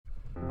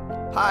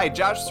Hi,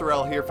 Josh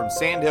Sorrell here from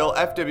Sandhill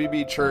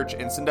FWB Church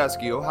in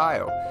Sandusky,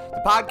 Ohio.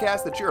 The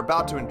podcast that you're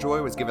about to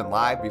enjoy was given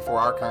live before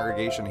our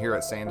congregation here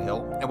at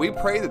Sandhill, and we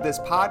pray that this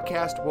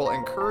podcast will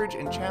encourage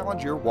and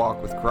challenge your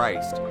walk with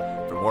Christ.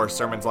 For more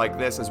sermons like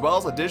this, as well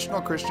as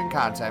additional Christian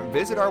content,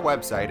 visit our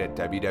website at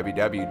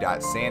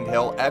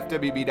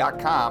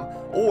www.sandhillfwb.com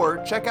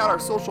or check out our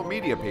social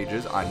media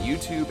pages on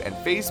YouTube and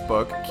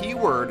Facebook,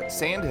 keyword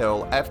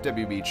Sandhill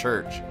FWB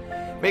Church.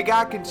 May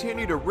God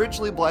continue to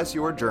richly bless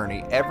your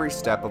journey every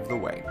step of the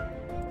way.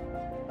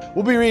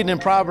 We'll be reading in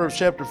Proverbs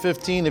chapter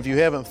 15. If you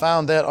haven't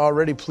found that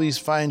already, please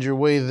find your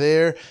way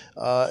there.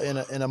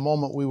 In a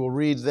moment, we will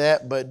read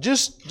that. But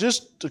just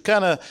to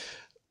kind of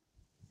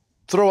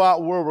throw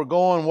out where we're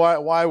going,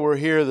 why we're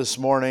here this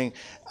morning.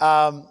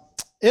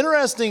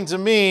 Interesting to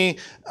me,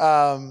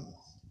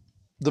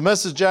 the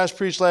message Josh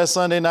preached last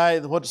Sunday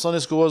night, what Sunday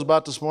school was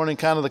about this morning,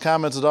 kind of the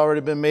comments had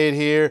already been made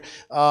here,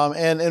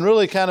 and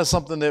really kind of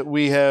something that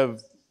we have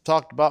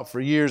talked about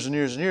for years and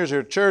years and years here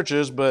at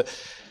churches. But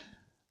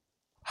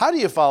how do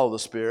you follow the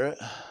Spirit?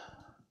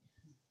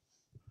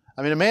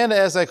 I mean, Amanda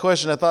asked that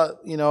question. I thought,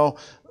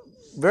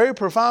 very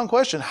profound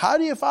question. How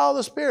do you follow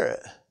the Spirit?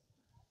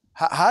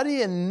 How do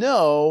you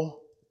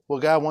know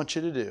what God wants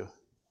you to do?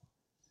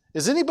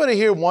 Does anybody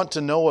here want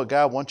to know what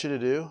God wants you to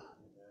do?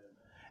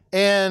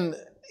 And,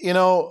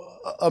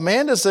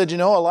 Amanda said,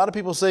 a lot of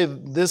people say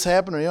this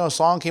happened, or, a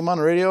song came on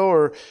the radio,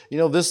 or,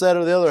 this, that,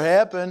 or the other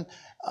happened.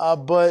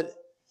 But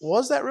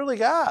was that really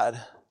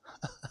God?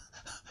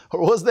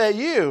 Or was that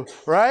you,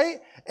 right?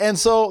 And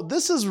so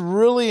this is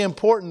really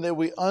important that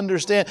we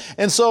understand.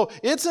 And so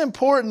it's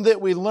important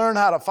that we learn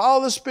how to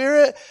follow the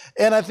Spirit.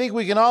 And I think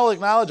we can all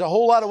acknowledge a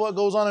whole lot of what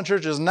goes on in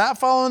church is not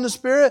following the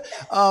Spirit.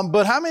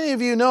 But how many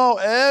of you know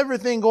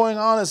everything going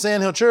on at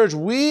Sandhill Church?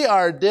 We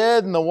are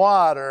dead in the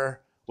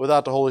water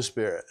without the Holy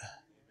Spirit.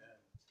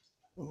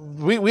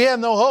 We have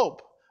no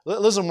hope.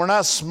 Listen, we're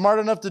not smart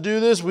enough to do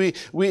this.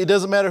 It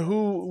doesn't matter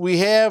who we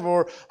have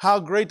or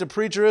how great the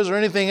preacher is or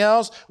anything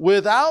else.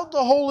 Without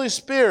the Holy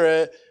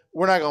Spirit,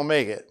 we're not going to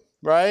make it,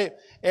 right?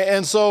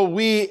 And so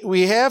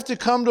we have to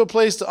come to a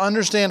place to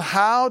understand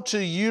how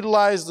to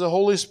utilize the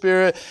Holy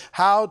Spirit,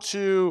 how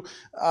to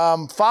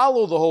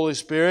follow the Holy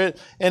Spirit.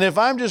 And if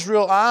I'm just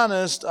real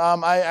honest,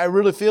 I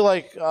really feel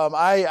like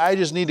I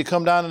just need to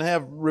come down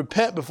and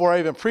repent before I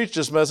even preach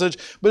this message.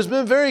 But it's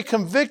been very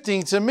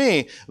convicting to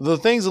me. The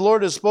things the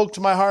Lord has spoke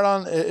to my heart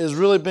on has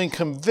really been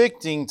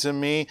convicting to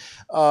me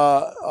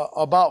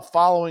about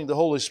following the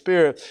Holy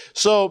Spirit.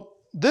 So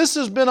this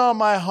has been on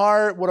my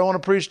heart, what I want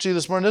to preach to you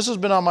this morning. This has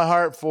been on my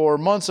heart for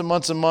months and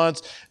months and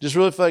months. Just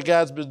really feel like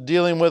God's been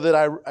dealing with it.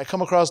 I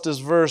come across this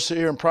verse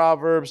here in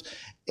Proverbs,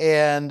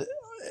 and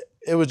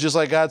it was just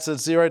like God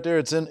said, see right there,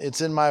 it's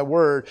in my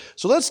word.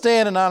 So let's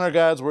stand and honor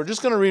God's word.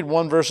 Just going to read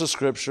one verse of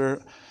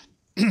Scripture.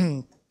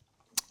 Proverbs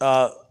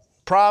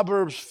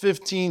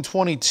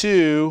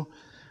 15:22.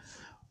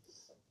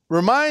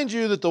 Remind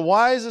you that the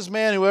wisest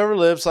man who ever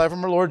lived, aside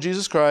from our Lord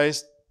Jesus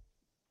Christ,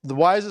 the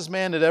wisest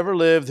man that ever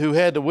lived, who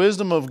had the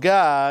wisdom of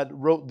God,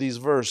 wrote these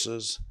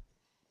verses.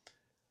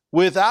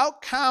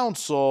 Without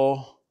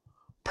counsel,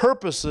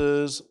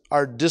 purposes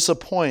are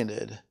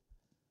disappointed,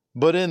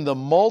 but in the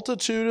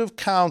multitude of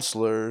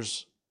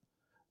counselors,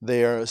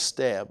 they are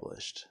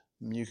established.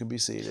 You can be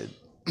seated.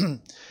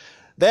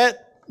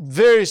 That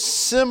very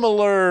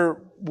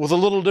similar with a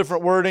little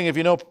different wording. If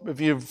you're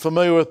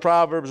familiar with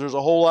Proverbs, there's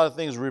a whole lot of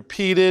things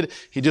repeated.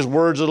 He just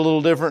words it a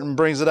little different and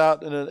brings it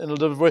out in a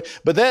different way.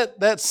 But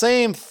that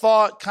same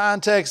thought,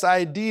 context,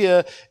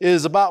 idea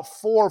is about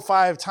 4 or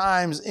 5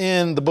 times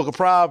in the book of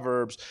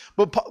Proverbs.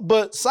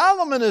 But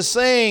Solomon is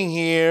saying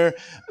here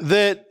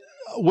that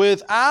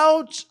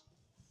without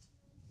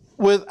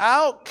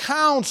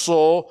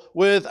counsel,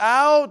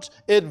 without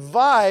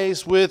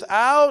advice,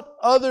 without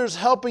others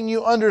helping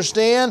you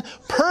understand,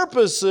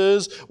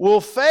 purposes will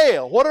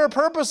fail. What are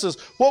purposes?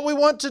 What we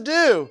want to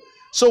do.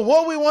 So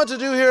what we want to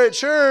do here at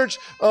church,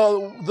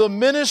 the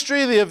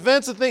ministry, the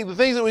events, the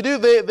things that we do,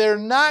 they're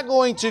not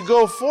going to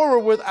go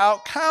forward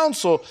without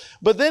counsel.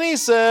 But then he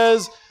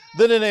says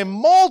that in a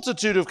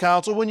multitude of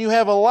counsel, when you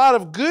have a lot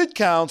of good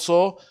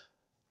counsel,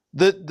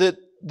 that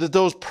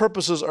those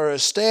purposes are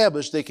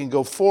established, they can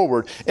go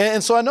forward.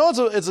 And so I know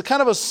it's a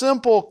kind of a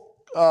simple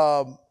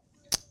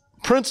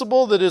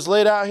principle that is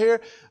laid out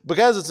here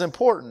because it's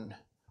important.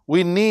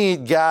 We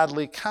need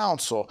godly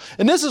counsel.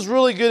 And this is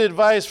really good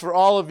advice for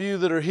all of you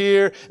that are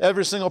here,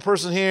 every single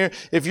person here.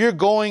 If you're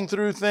going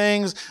through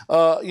things,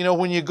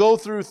 when you go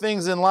through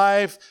things in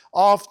life,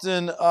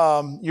 often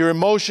your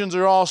emotions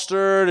are all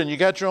stirred and you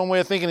got your own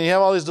way of thinking and you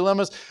have all these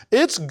dilemmas.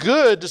 It's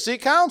good to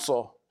seek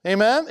counsel.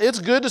 Amen. It's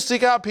good to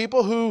seek out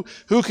people who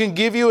can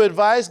give you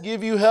advice,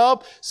 give you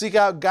help, seek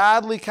out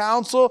godly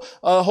counsel.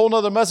 A whole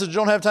nother message you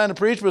don't have time to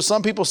preach, but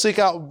some people seek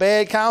out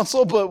bad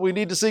counsel, but we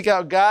need to seek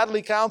out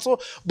godly counsel.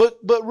 But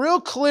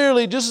real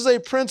clearly, just as a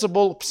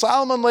principle,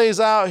 Solomon lays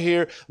out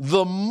here,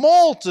 the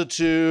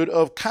multitude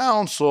of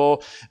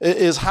counsel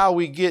is how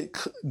we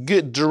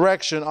get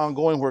direction on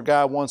going where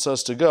God wants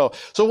us to go.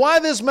 So why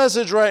this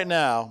message right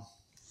now?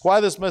 Why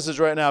this message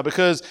right now?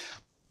 Because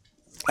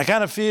I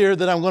kind of fear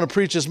that I'm going to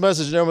preach this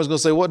message and everyone's going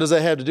to say, what does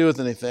that have to do with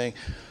anything?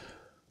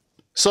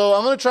 So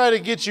I'm going to try to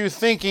get you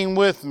thinking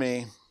with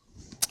me.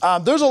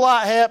 There's a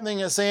lot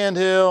happening at Sand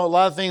Hill, a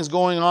lot of things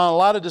going on, a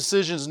lot of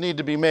decisions need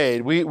to be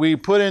made. We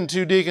put in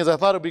 2 deacons. I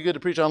thought it would be good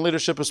to preach on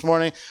leadership this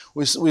morning.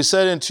 We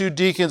set in 2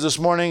 deacons this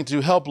morning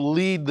to help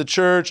lead the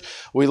church.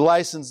 We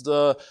licensed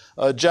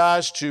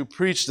Josh to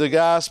preach the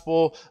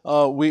gospel.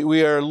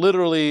 We are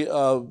literally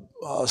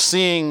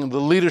seeing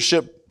the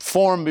leadership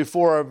form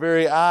before our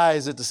very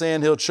eyes at the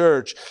Sand Hill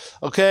Church.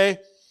 Okay?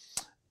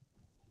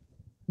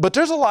 But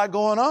there's a lot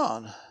going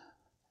on.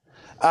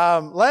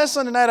 Last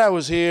Sunday night I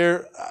was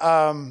here,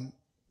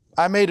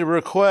 I made a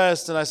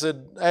request and I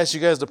asked you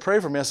guys to pray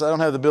for me. I said, I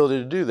don't have the ability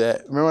to do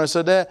that. Remember when I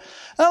said that?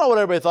 I don't know what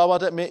everybody thought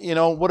about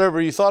that,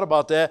 whatever you thought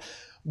about that.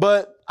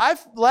 But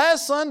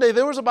last Sunday,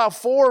 there was about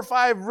 4 or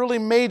 5 really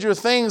major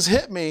things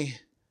hit me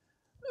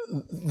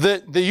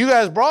that you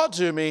guys brought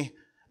to me.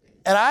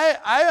 And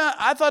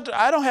I thought,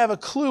 I don't have a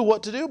clue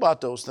what to do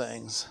about those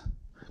things.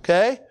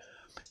 Okay?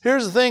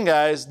 Here's the thing,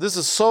 guys. This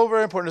is so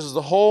very important. This is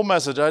the whole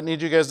message. I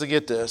need you guys to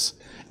get this.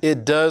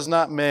 It does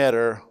not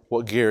matter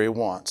what Gary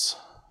wants.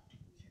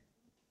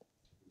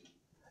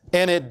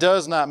 And it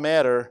does not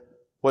matter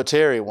what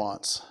Terry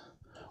wants,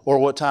 or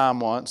what Tom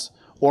wants,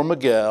 or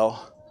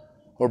Miguel,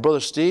 or Brother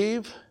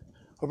Steve,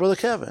 or Brother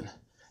Kevin.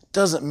 It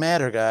doesn't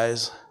matter,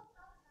 guys.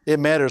 It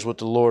matters what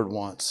the Lord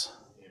wants.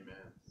 Amen.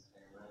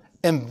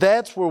 And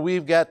that's where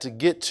we've got to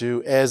get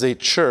to as a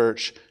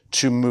church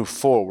to move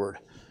forward.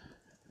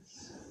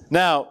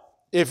 Now,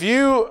 if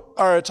you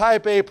are a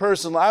type A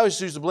person, I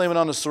always used to blame it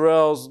on the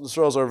Sorrells. The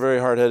Sorrells are very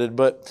hard-headed,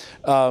 but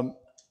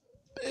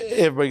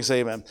everybody can say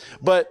amen.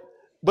 But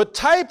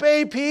type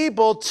A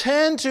people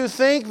tend to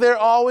think they're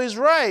always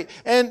right.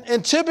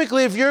 And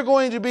typically, if you're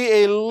going to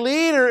be a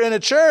leader in a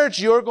church,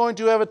 you're going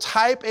to have a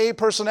type A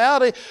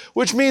personality,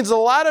 which means a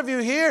lot of you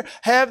here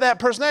have that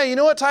personality. You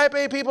know what type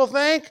A people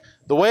think?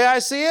 The way I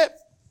see it,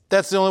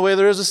 that's the only way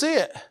there is to see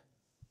it.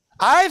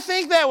 I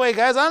think that way,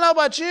 guys. I don't know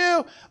about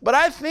you, but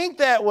I think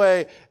that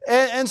way.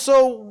 And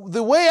so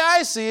the way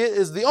I see it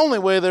is the only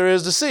way there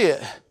is to see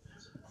it.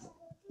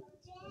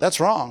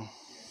 That's wrong.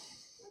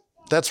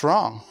 That's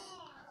wrong.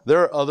 There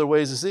are other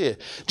ways to see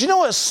it. Do you know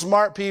what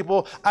smart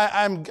people,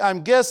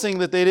 I'm guessing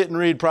that they didn't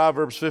read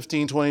Proverbs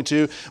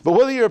 15:22, but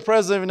whether you're a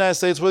president of the United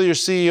States, whether you're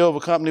CEO of a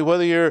company,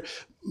 whether you're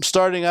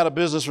starting out a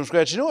business from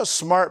scratch, you know what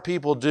smart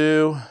people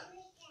do?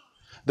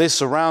 They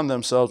surround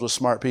themselves with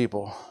smart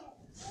people.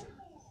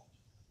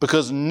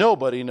 Because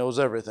nobody knows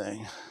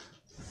everything.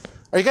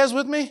 Are you guys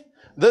with me?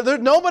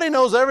 Nobody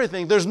knows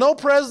everything. There's no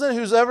president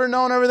who's ever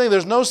known everything.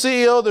 There's no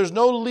CEO. There's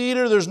no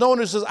leader. There's no one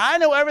who says, I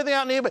know everything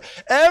out in the.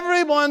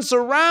 Everyone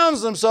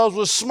surrounds themselves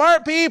with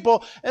smart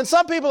people. And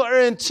some people are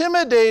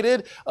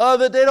intimidated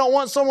that they don't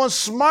want someone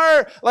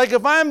smart. Like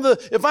if I'm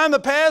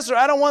the pastor,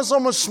 I don't want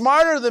someone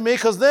smarter than me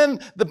because then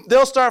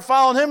they'll start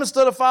following him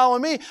instead of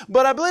following me.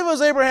 But I believe it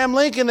was Abraham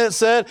Lincoln that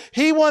said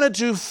he wanted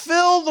to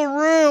fill the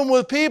room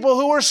with people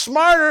who were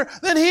smarter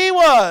than he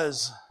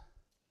was.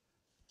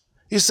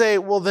 You say,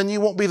 well, then you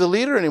won't be the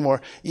leader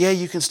anymore. Yeah,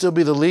 you can still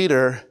be the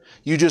leader.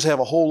 You just have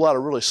a whole lot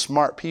of really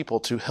smart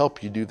people to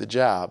help you do the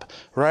job,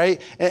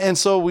 right? And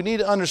so we need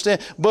to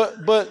understand.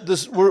 But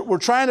we're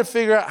trying to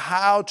figure out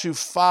how to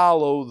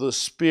follow the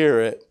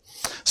Spirit.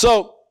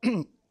 So,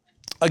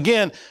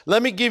 again,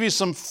 let me give you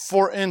some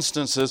for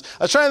instances.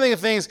 I was trying to think of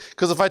things,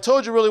 because if I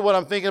told you really what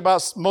I'm thinking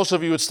about, most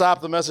of you would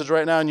stop the message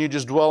right now and you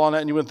just dwell on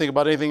that and you wouldn't think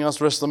about anything else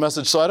the rest of the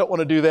message. So I don't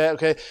want to do that,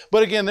 okay?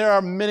 But again, there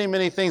are many,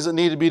 many things that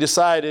need to be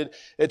decided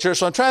at church.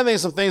 So I'm trying to think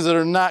of some things that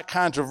are not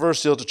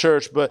controversial to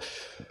church. But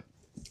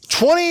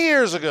 20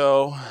 years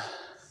ago,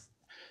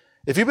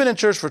 if you've been in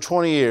church for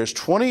 20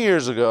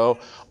 years ago,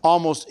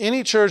 almost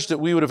any church that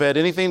we would have had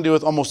anything to do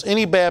with, almost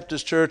any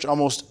Baptist church,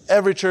 almost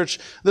every church,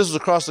 this was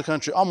across the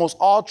country, almost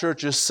all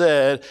churches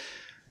said,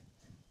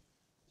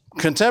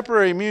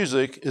 contemporary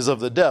music is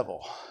of the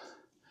devil.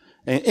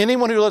 And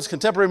anyone who lets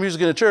contemporary music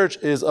in a church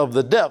is of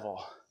the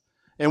devil.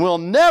 And we'll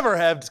never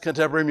have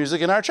contemporary music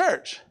in our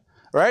church,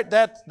 right?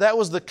 That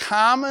was the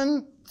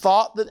common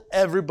thought that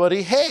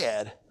everybody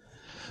had,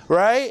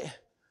 right?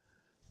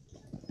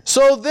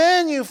 So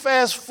then you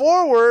fast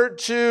forward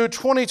to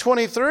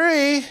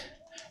 2023,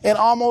 and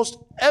almost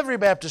every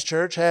Baptist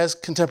church has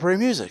contemporary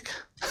music.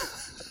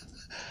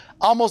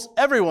 Almost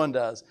everyone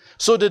does.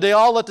 So did they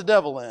all let the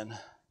devil in?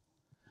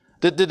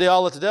 Did they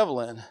all let the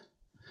devil in?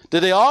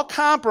 Did they all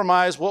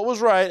compromise what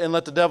was right and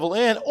let the devil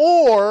in?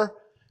 Or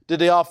did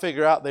they all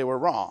figure out they were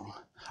wrong?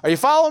 Are you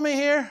following me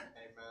here?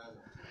 Amen.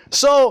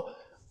 So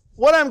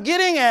what I'm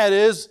getting at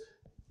is,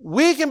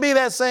 we can be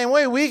that same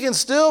way. We can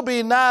still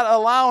be not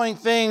allowing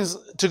things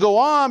to go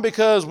on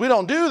because we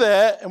don't do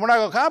that and we're not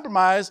going to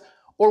compromise.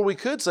 Or we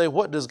could say,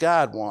 what does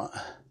God want?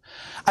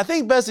 I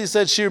think Bessie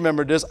said she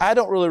remembered this. I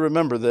don't really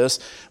remember this,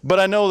 but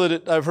I know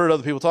that I've heard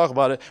other people talk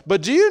about it.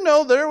 But do you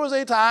know there was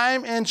a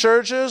time in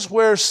churches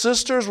where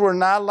sisters were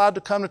not allowed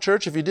to come to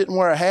church if you didn't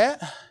wear a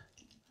hat?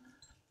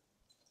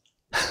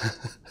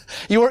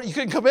 You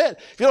couldn't come in.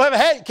 If you don't have a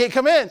hat, you can't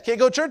come in. Can't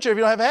go to church if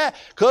you don't have a hat.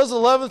 Because the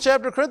 11th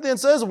chapter of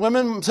Corinthians says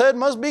women's head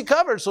must be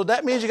covered. So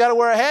that means you got to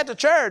wear a hat to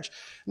church.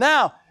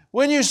 Now,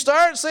 when you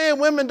start saying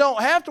women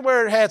don't have to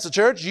wear hats to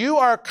church, you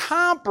are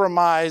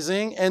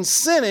compromising and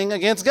sinning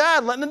against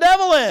God, letting the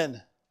devil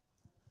in.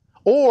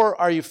 Or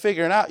are you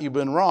figuring out you've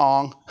been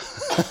wrong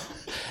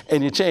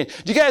and you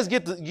change? Do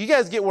you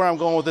guys get where I'm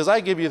going with this? I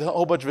give you a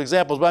whole bunch of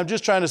examples, but I'm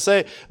just trying to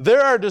say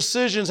there are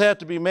decisions have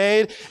to be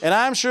made. And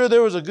I'm sure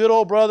there was a good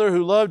old brother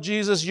who loved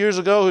Jesus years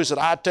ago who said,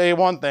 I tell you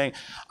one thing,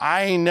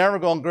 I ain't never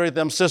going to agree with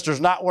them sisters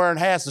not wearing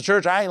hats to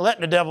church. I ain't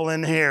letting the devil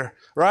in here,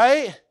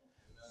 right?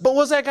 But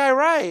was that guy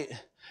right?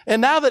 And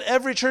now that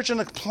every church on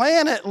the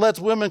planet lets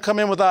women come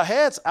in without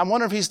hats, I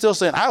wonder if he's still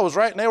saying, I was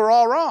right and they were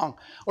all wrong.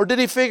 Or did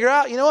he figure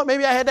out, you know what,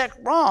 maybe I had that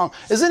wrong.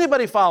 Is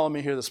anybody following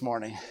me here this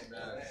morning?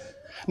 Amen.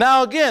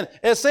 Now again,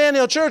 at Sand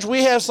Hill Church,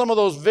 we have some of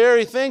those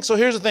very things. So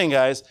here's the thing,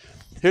 guys.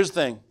 Here's the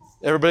thing.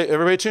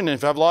 Everybody tune in.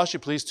 If I've lost you,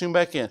 please tune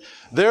back in.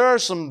 There are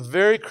some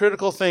very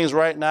critical things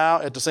right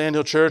now at the Sand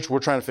Hill Church we're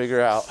trying to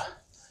figure out.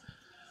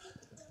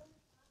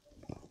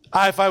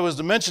 If I was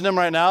to mention them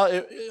right now,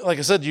 like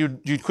I said,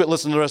 you'd quit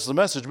listening to the rest of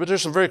the message, but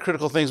there's some very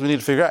critical things we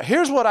need to figure out.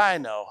 Here's what I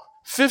know.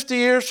 50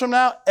 years from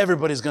now,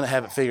 everybody's going to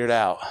have it figured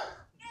out.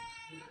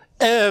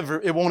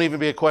 It won't even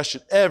be a question.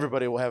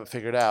 Everybody will have it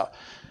figured out.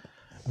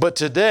 But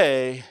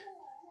today,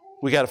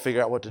 we got to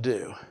figure out what to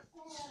do.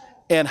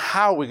 And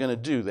how are we going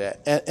to do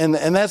that? And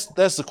that's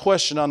the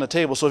question on the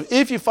table. So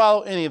if you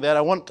follow any of that,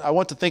 I want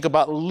to think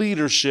about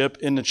leadership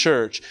in the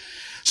church.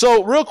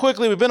 So real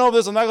quickly, we've been over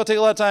this. I'm not going to take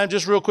a lot of time.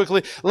 Just real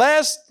quickly.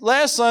 Last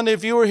Sunday,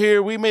 if you were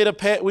here, we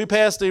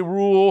passed a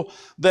rule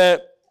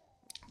that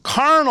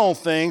carnal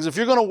things, if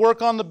you're going to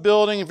work on the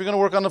building, if you're going to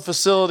work on the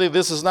facility,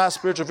 this is not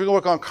spiritual. If you're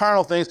going to work on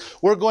carnal things,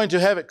 we're going to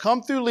have it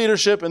come through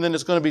leadership, and then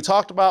it's going to be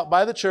talked about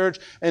by the church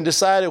and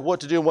decided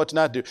what to do and what to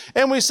not do.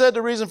 And we said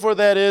the reason for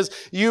that is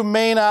you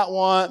may not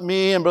want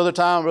me and Brother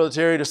Tom and Brother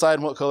Terry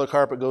deciding what color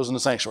carpet goes in the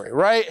sanctuary,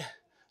 right,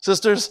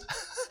 sisters?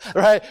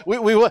 Right?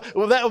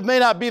 That may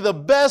not be the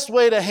best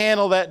way to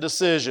handle that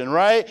decision,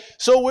 right?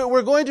 So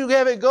we're going to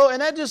have it go, and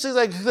that just seems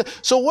like,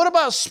 so what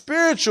about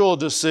spiritual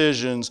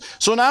decisions?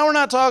 So now we're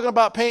not talking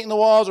about painting the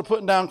walls or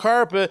putting down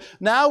carpet.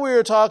 Now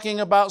we're talking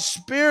about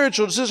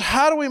spiritual decisions.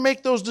 How do we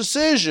make those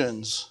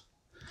decisions?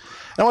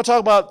 And I want to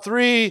talk about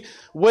 3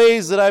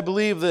 ways that I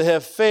believe that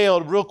have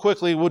failed. Real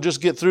quickly, we'll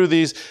just get through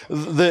these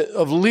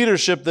of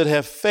leadership that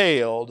have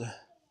failed.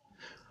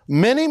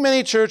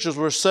 Many churches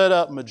were set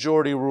up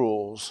majority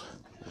rules.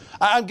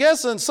 I'm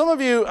guessing some of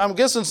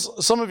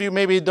you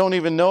maybe don't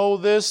even know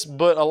this,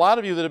 but a lot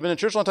of you that have been in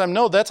church a long time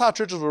know that's how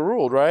churches were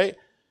ruled, right?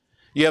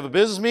 You have a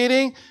business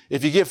meeting.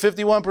 If you get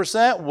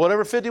 51%,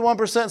 whatever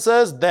 51%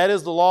 says, that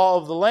is the law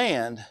of the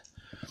land.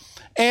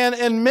 And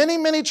in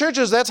many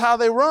churches, that's how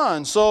they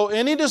run. So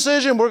any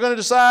decision we're going to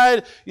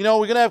decide, we're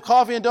going to have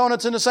coffee and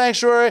donuts in the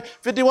sanctuary.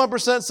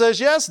 51% says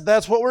yes,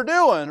 that's what we're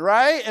doing,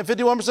 right? And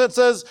 51%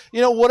 says,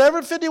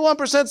 whatever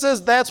 51%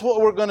 says, that's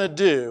what we're going to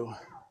do.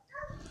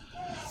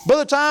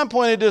 Brother Tom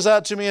pointed this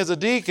out to me as a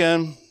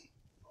deacon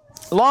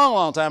a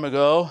long time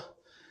ago.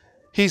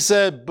 He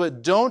said,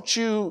 but don't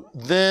you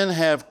then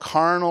have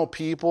carnal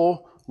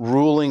people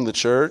ruling the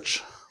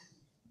church?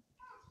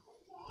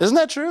 Isn't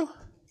that true?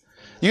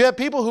 You have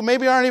people who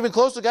maybe aren't even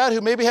close to God, who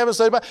maybe haven't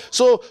studied about.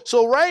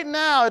 So right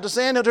now at the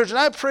Sand Hill Church, and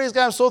I praise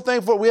God, I'm so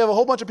thankful. We have a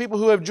whole bunch of people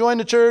who have joined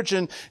the church,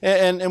 and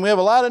we have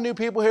a lot of new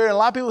people here, and a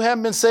lot of people who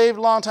haven't been saved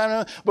a long time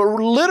now. But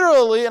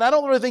literally, and I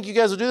don't really think you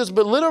guys will do this,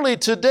 but literally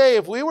today,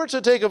 if we were to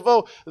take a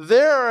vote,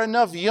 there are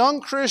enough young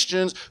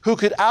Christians who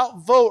could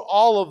outvote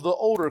all of the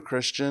older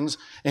Christians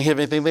and have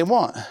anything they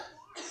want.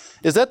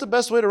 Is that the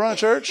best way to run a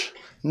church?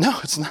 No,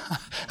 it's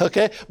not.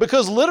 Okay?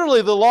 Because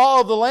literally the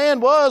law of the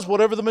land was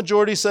whatever the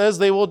majority says,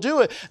 they will do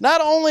it. Not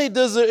only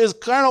is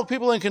carnal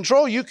people in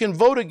control, you can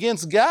vote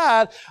against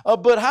God,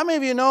 but how many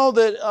of you know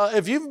that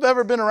if you've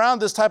ever been around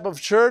this type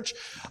of church,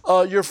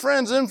 your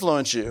friends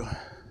influence you?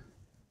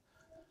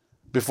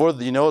 Before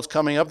it's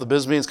coming up, the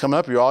business meeting's coming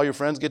up, all your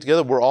friends get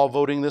together, we're all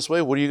voting this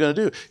way. What are you going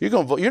to do? You're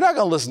going to vote. You're not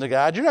going to listen to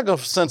God. You're not going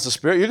to sense the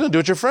Spirit. You're going to do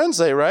what your friends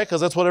say, right?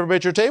 Because that's what everybody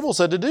at your table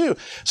said to do.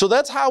 So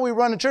that's how we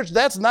run a church.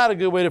 That's not a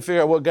good way to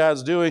figure out what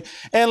God's doing.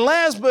 And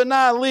last but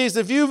not least,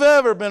 if you've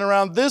ever been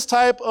around this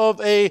type of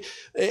a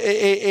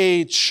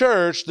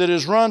church that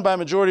is run by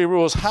majority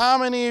rules, how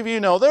many of you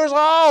know there's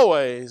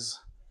always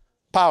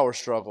power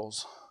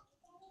struggles?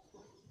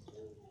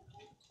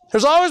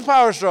 There's always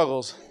power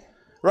struggles.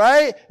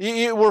 Right?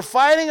 We're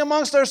fighting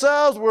amongst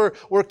ourselves.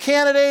 We're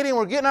candidating.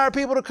 We're getting our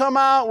people to come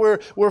out.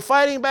 We're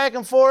fighting back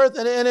and forth,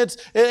 and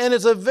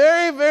it's a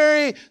very,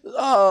 very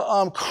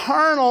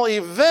carnal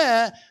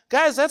event,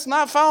 guys. That's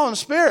not following the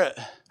Spirit.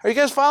 Are you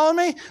guys following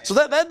me? So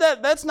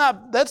that's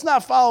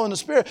not following the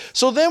Spirit.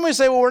 So then we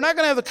say, well, we're not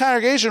going to have the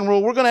congregation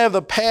rule. We're going to have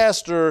the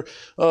pastor,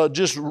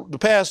 just the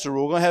pastor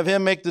rule. We're going to have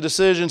him make the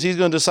decisions. He's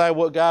going to decide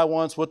what God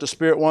wants, what the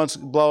Spirit wants,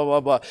 blah,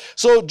 blah, blah, blah.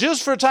 So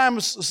just for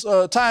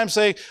time's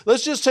sake,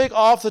 let's just take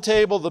off the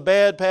table the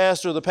bad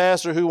pastor, the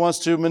pastor who wants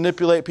to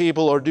manipulate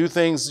people or do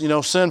things,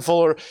 sinful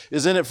or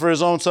is in it for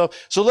his own self.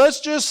 So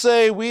let's just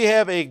say we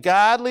have a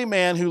godly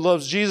man who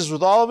loves Jesus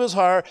with all of his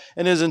heart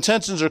and his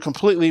intentions are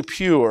completely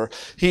pure.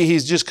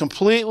 He's just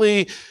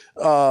completely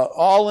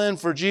all in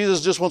for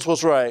Jesus, just wants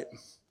what's right.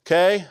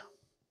 Okay?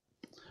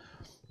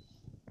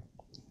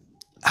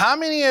 How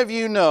many of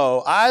you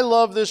know I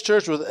love this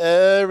church with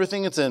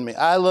everything that's in me?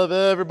 I love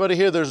everybody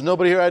here. There's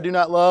nobody here I do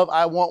not love.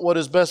 I want what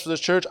is best for this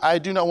church. I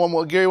do not want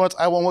what Gary wants.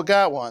 I want what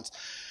God wants.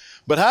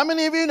 But how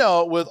many of you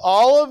know with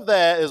all of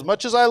that, as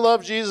much as I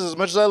love Jesus, as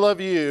much as I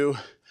love you,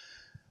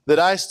 that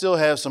I still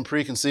have some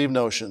preconceived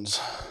notions?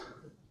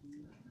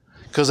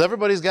 Because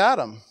everybody's got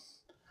them.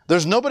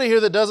 There's nobody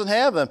here that doesn't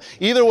have them.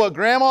 Either what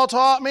grandma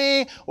taught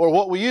me, or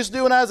what we used to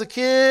do when I was a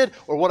kid,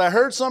 or what I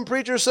heard some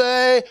preacher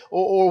say,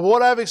 or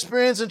what I've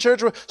experienced in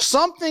church.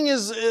 Something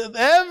is,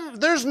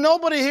 there's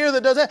nobody here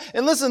that does that.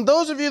 And listen,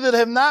 those of you that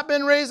have not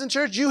been raised in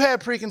church, you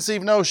have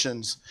preconceived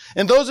notions.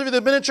 And those of you that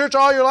have been in church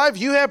all your life,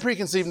 you have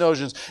preconceived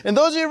notions. And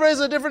those of you raised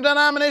in a different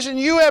denomination,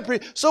 you have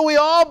so we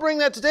all bring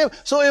that to the table.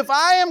 So if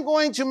I am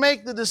going to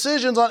make the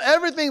decisions on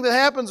everything that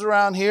happens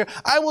around here,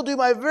 I will do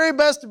my very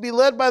best to be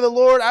led by the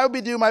Lord. I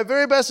will do my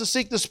very best to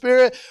seek the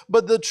Spirit.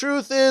 But the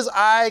truth is,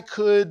 I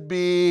could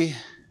be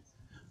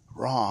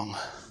wrong.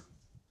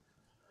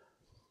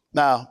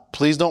 Now,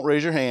 please don't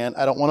raise your hand.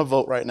 I don't want to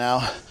vote right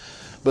now.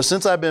 But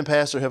since I've been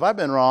pastor, have I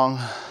been wrong?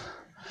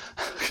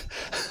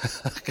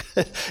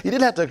 You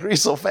didn't have to agree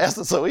so fast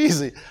and so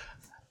easy.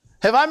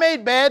 Have I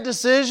made bad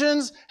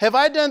decisions? Have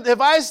I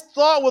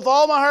thought with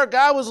all my heart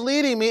God was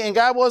leading me and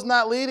God was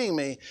not leading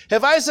me?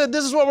 Have I said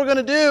this is what we're going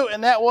to do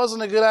and that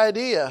wasn't a good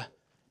idea?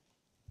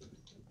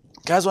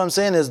 Guys, what I'm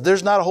saying is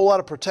there's not a whole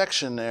lot of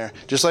protection there.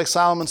 Just like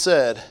Solomon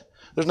said,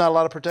 there's not a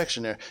lot of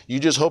protection there. You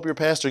just hope your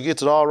pastor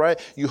gets it all right.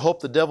 You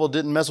hope the devil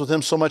didn't mess with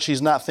him so much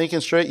he's not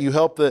thinking straight. You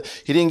hope that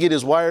he didn't get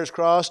his wires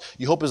crossed.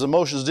 You hope his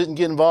emotions didn't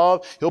get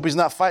involved. You hope he's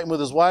not fighting with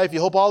his wife. You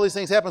hope all these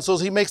things happen so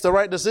he makes the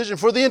right decision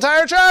for the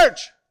entire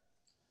church.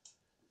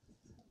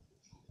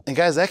 And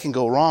guys, that can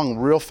go wrong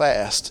real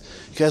fast.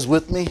 You guys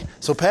with me?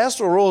 So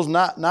pastoral rule is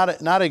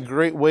not a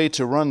great way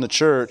to run the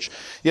church.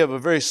 You have a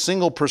very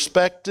single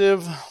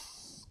perspective.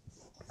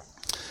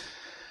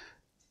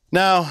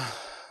 Now,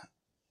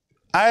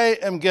 I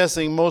am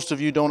guessing most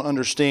of you don't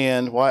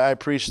understand why I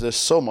preach this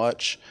so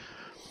much,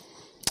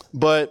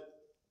 but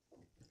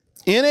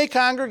in a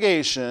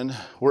congregation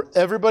where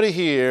everybody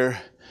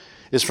here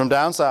is from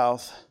down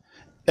south,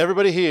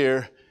 everybody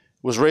here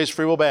was raised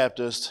Free Will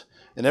Baptist,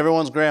 and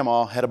everyone's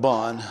grandma had a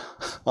bun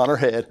on her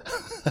head,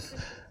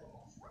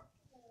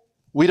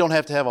 we don't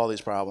have to have all these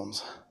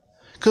problems.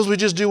 Because we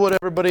just do what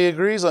everybody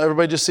agrees on.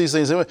 Everybody just sees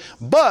things.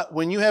 But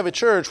when you have a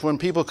church, when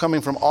people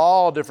coming from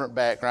all different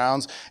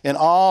backgrounds and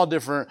all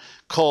different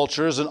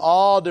cultures and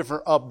all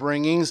different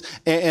upbringings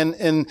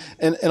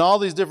and all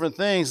these different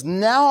things,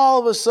 now all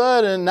of a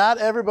sudden, not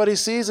everybody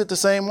sees it the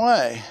same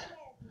way.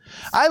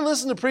 I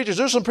listen to preachers.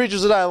 There's some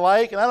preachers that I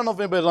like, and I don't know if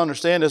anybody will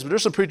understand this, but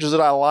there's some preachers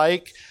that I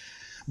like.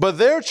 But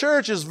their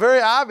church is very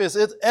obvious.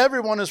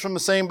 Everyone is from the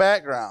same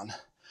background.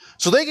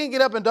 So they can get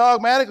up and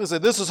dogmatically say,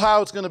 this is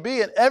how it's going to be.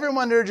 And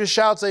everyone there just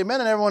shouts amen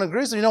and everyone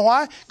agrees. And you know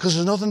why? Because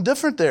there's nothing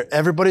different there.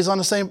 Everybody's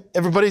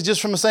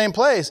just from the same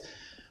place.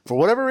 For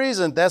whatever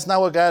reason, that's not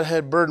what God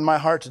had burdened my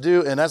heart to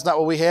do. And that's not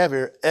what we have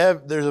here.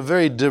 There's a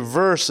very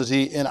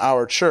diversity in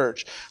our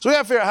church. So we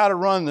got to figure out how to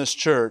run this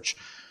church.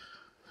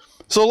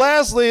 So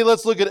lastly,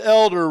 let's look at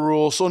elder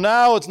rule. So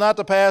now it's not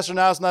the pastor.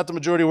 Now it's not the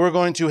majority. We're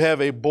going to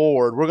have a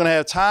board. We're going to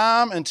have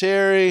Tom and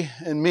Terry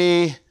and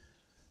me,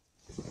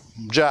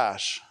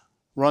 Josh,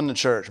 run the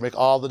church, make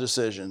all the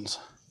decisions.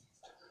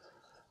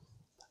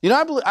 You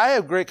know, I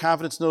have great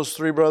confidence in those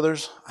three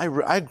brothers. I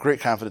have great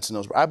confidence in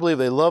those. I believe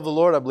they love the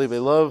Lord. I believe they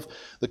love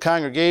the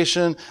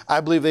congregation. I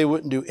believe they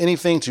wouldn't do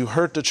anything to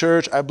hurt the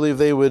church. I believe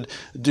they would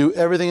do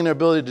everything in their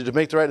ability to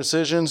make the right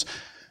decisions.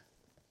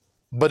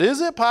 But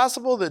is it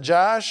possible that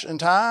Josh and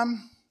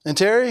Tom and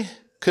Terry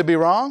could be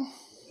wrong?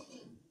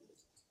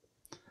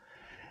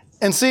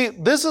 And see,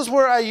 this is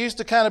where I used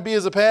to kind of be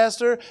as a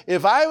pastor.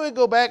 If I would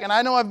go back, and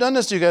I know I've done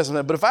this to you guys,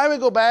 but if I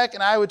would go back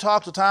and I would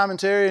talk to Tom and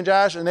Terry and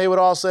Josh, and they would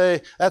all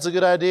say, that's a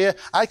good idea,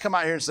 I'd come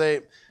out here and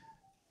say,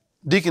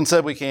 Deacon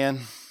said we can.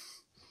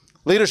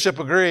 Leadership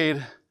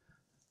agreed.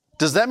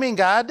 Does that mean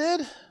God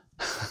did?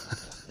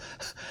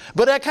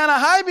 But I kind of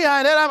hide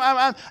behind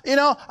that.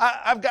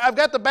 I've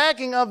got the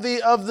backing of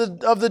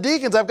the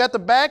deacons. I've got the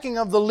backing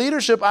of the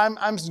leadership.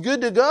 I'm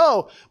good to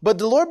go. But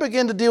the Lord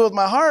began to deal with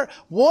my heart.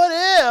 What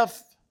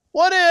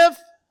if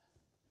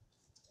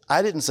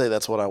I didn't say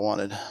that's what I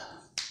wanted?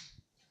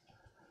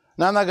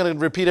 Now, I'm not going to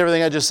repeat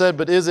everything I just said,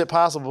 but is it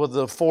possible that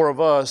the four of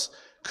us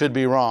could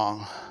be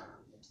wrong?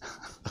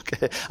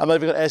 Okay. I'm not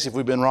even going to ask you if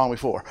we've been wrong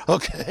before.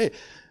 Okay.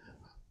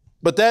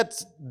 But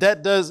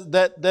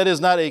that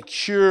is not a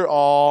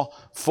cure-all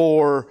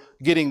for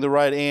getting the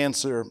right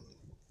answer.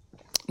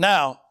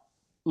 Now,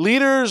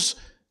 leaders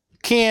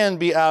can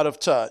be out of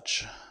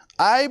touch.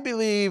 I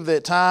believe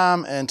that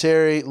Tom and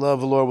Terry love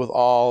the Lord with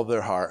all of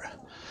their heart.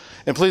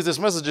 And please, this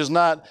message is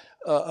not,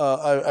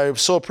 I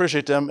so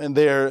appreciate them, and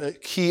they're a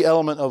key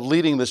element of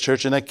leading this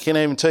church, and I can't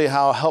even tell you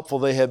how helpful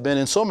they have been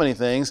in so many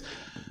things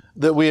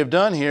that we have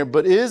done here.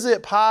 But is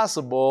it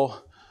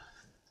possible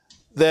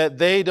that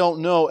they don't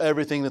know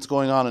everything that's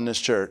going on in this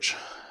church?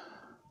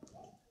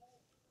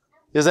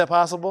 Is that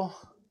possible?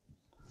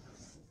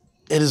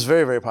 It is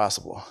very, very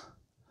possible.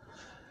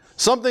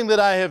 Something that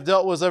I have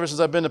dealt with ever since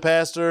I've been a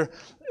pastor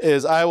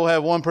is I will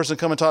have one person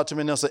come and talk to me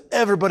and they'll say,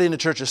 everybody in the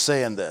church is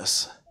saying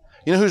this.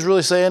 You know who's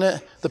really saying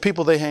it? The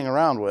people they hang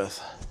around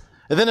with.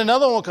 And then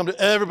another one will come to,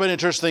 everybody in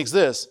the church thinks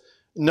this.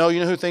 No, you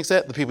know who thinks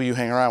that? The people you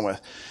hang around with.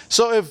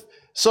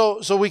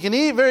 So we can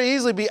very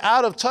easily be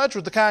out of touch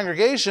with the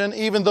congregation,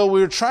 even though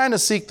we're trying to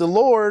seek the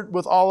Lord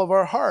with all of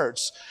our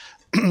hearts.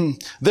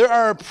 There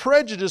are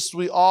prejudices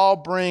we all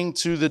bring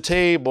to the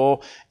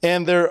table,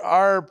 and there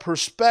are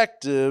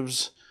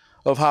perspectives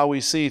of how we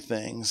see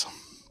things.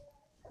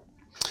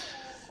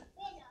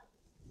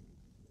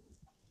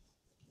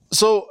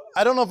 So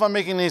I don't know if I'm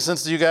making any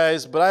sense to you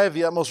guys, but I have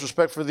the utmost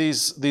respect for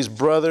these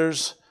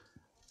brothers.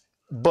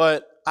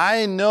 But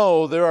I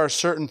know there are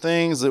certain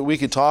things that we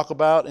could talk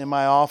about in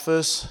my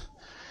office,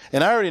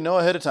 and I already know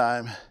ahead of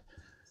time,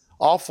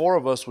 all four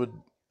of us would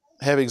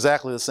have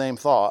exactly the same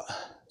thought.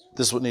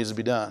 This is what needs to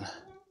be done.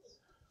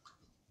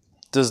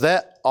 Does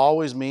that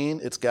always mean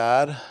it's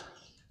God?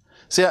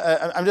 See,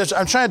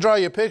 I'm trying to draw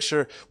you a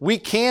picture. We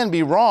can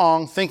be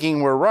wrong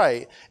thinking we're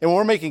right. And when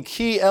we're making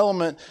key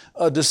element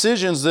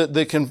decisions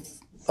that can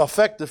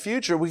affect the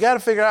future, we got to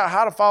figure out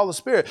how to follow the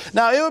Spirit.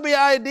 Now, it would be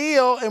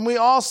ideal, and we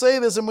all say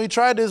this, and we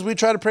try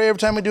to pray every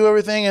time we do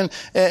everything,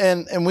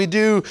 and we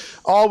do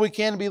all we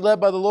can to be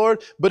led by the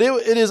Lord. But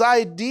it is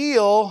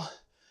ideal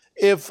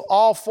if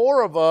all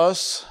four of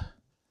us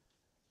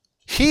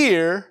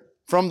hear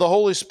from the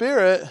Holy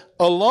Spirit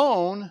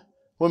alone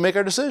would make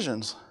our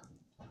decisions.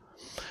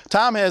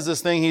 Tom has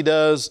this thing he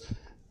does,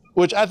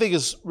 which I think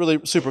is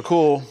really super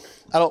cool.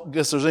 I don't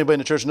guess there's anybody in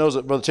the church knows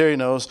it. Brother Terry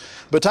knows.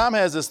 But Tom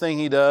has this thing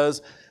he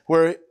does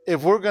where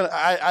if we're going to,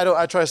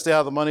 I try to stay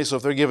out of the money. So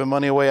if they're giving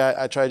money away,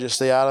 I try to just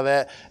stay out of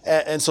that.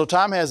 And so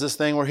Tom has this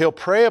thing where he'll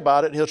pray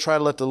about it. He'll try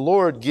to let the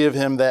Lord give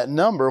him that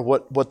number,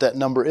 what that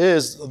number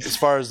is as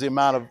far as the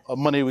amount of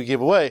money we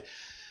give away.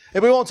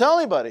 And we won't tell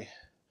anybody.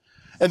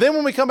 And then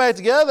when we come back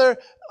together,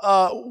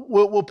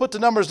 we'll put the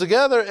numbers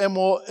together,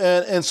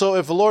 and so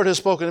if the Lord has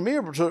spoken to me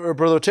or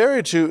Brother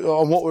Terry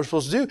on what we're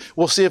supposed to do,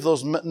 we'll see if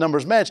those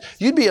numbers match.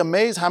 You'd be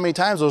amazed how many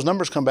times those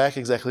numbers come back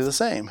exactly the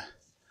same.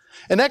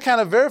 And that kind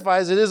of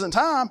verifies it isn't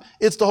Tom,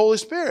 it's the Holy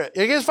Spirit.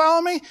 You guys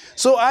follow me?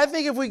 So I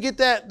think if we get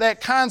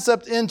that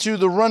concept into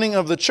the running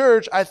of the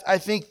church, I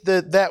think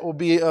that will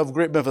be of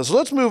great benefit. So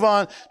let's move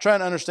on, trying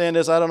to understand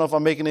this. I don't know if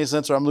I'm making any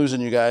sense or I'm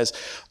losing you guys.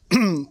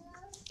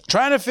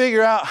 Trying to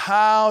figure out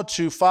how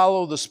to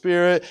follow the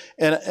Spirit.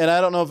 And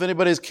I don't know if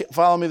anybody's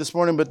following me this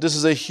morning, but this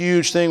is a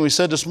huge thing. We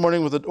said this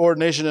morning with the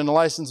ordination and the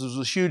license, it was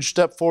a huge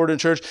step forward in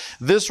church.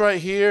 This right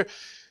here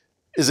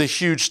is a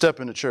huge step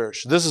in the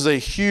church. This is a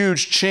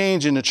huge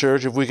change in the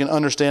church if we can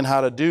understand how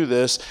to do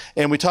this.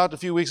 And we talked a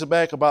few weeks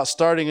back about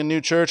starting a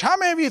new church. How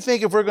many of you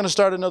think if we're going to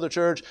start another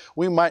church,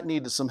 we might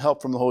need some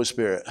help from the Holy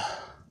Spirit?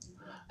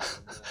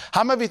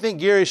 How many of you think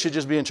Gary should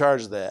just be in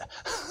charge of that?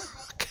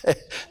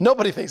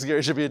 Nobody thinks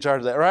Gary should be in charge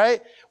of that,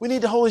 right? We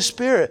need the Holy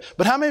Spirit.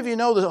 But how many of you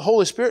know that the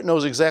Holy Spirit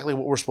knows exactly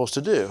what we're supposed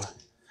to do? And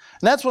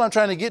that's what I'm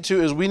trying to get to,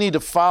 is we need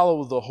to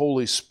follow the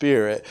Holy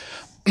Spirit.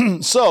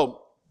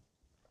 So,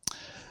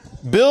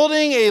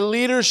 building a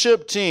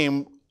leadership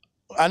team.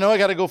 I know I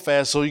got to go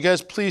fast, so you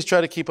guys please try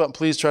to keep up.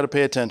 Please try to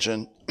pay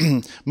attention.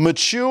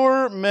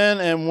 Mature men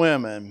and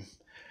women.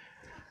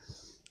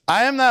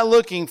 I am not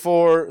looking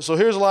for, so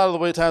here's a lot of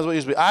the times what it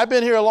used to be. I've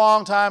been here a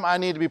long time. I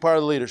need to be part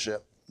of the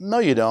leadership. No,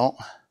 you don't.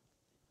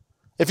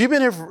 If you've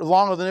been here for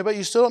longer than anybody,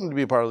 you still don't need to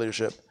be a part of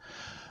leadership.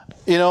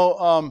 You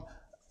know,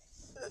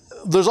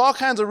 there's all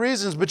kinds of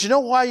reasons, but you know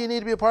why you need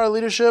to be a part of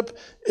leadership?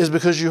 Is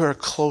because you are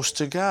close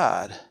to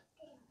God,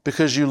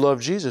 because you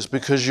love Jesus,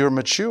 because you're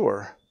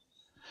mature.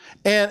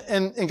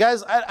 And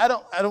guys, I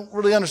don't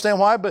really understand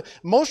why, but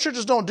most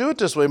churches don't do it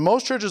this way.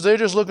 Most churches, they're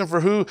just looking for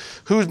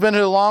who's been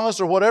here the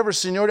longest or whatever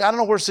seniority. I don't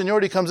know where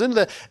seniority comes into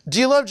that. Do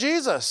you love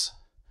Jesus?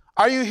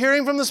 Are you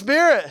hearing from the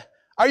Spirit?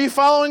 Are you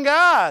following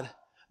God?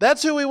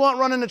 That's who we want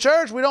running the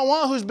church. We don't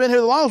want who's been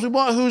here the longest. We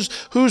want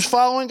who's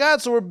following God.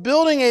 So we're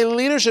building a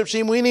leadership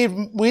team. We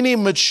need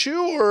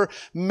mature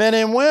men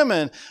and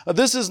women.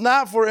 This is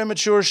not for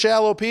immature,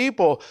 shallow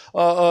people.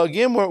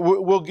 Again,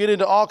 we'll get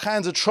into all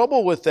kinds of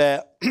trouble with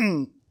that.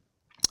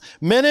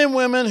 Men and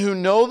women who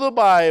know the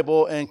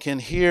Bible and can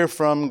hear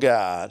from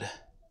God.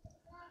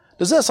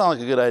 Does that sound like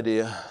a good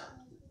idea?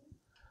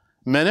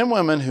 Men and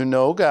women who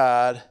know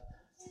God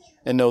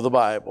and know the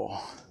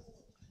Bible.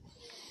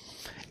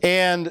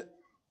 And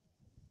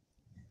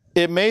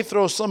it may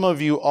throw some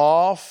of you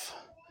off,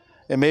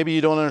 and maybe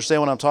you don't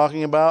understand what I'm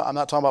talking about. I'm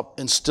not talking about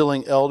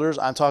instilling elders.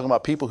 I'm talking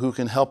about people who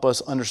can help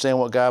us understand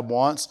what God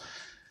wants.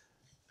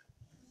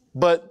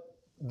 But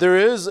there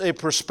is a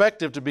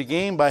perspective to be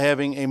gained by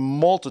having a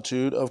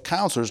multitude of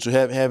counselors, to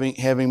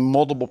having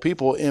multiple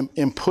people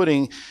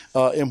inputting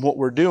in what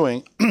we're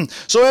doing.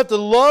 So we have to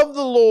love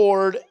the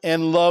Lord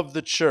and love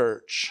the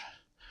church.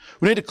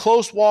 We need a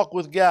close walk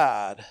with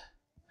God.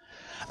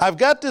 I've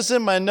got this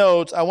in my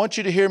notes. I want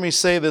you to hear me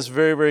say this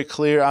very, very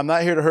clear. I'm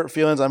not here to hurt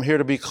feelings. I'm here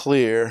to be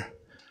clear.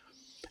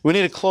 We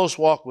need a close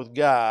walk with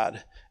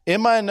God.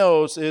 In my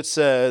notes, it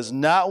says,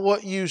 not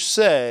what you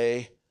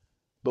say,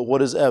 but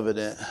what is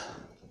evident.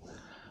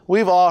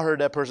 We've all heard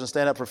that person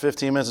stand up for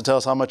 15 minutes and tell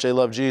us how much they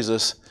love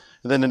Jesus,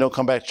 and then they don't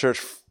come back to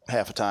church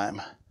half the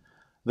time.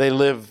 They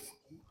live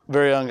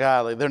very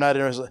ungodly. They're not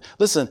interested.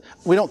 Listen,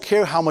 we don't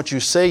care how much you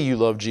say you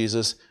love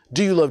Jesus.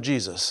 Do you love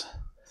Jesus?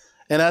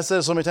 And I said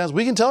it so many times,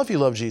 we can tell if you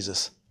love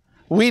Jesus.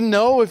 We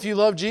know if you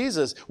love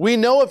Jesus. We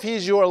know if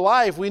He's your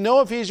life. We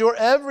know if He's your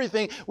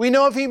everything. We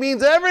know if He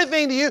means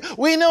everything to you.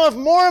 We know if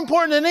more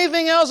important than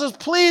anything else is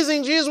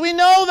pleasing Jesus. We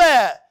know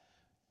that.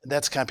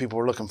 That's the kind of people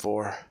we're looking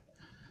for.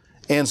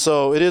 And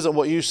so it isn't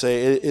what you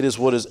say, it is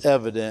what is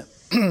evident.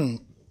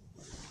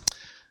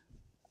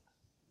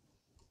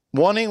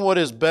 Wanting what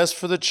is best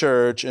for the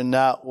church and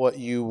not what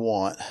you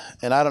want.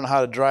 And I don't know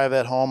how to drive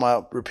that home.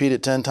 I'll repeat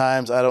it 10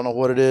 times. I don't know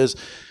what it is.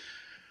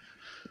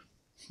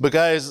 But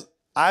guys,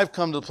 I've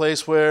come to the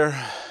place where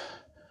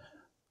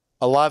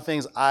a lot of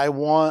things I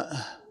want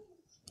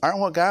aren't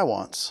what God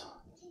wants.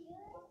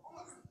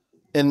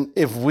 And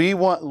if we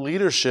want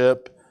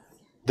leadership,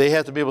 they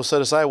have to be able to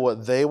set aside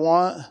what they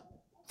want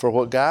for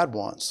what God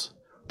wants,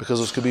 because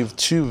those could be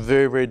two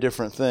very, very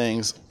different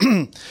things.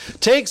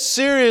 Take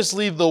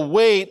seriously the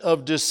weight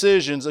of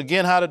decisions.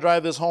 Again, how to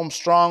drive this home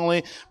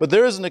strongly, but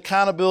there is an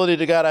accountability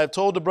to God. I've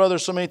told the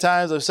brothers so many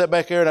times, I've sat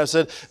back here and I've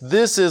said,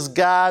 this is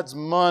God's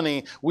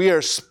money. We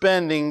are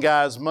spending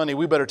God's money.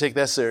 We better take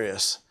that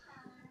serious.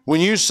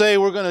 When you say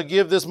we're going to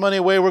give this money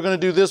away, we're going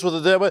to do this with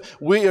the devil,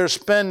 we are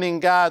spending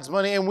God's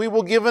money, and we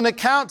will give an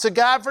account to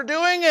God for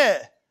doing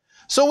it.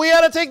 So we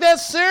ought to take that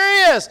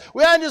serious.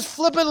 We ought to just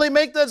flippantly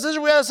make that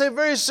decision. We ought to say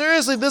very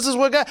seriously, this is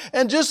what God,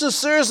 and just as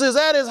seriously as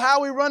that is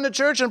how we run the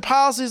church and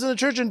policies in the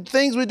church and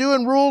things we do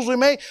and rules we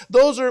make.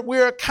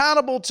 We're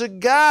accountable to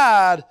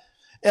God.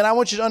 And I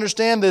want you to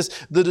understand this.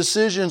 The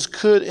decisions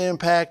could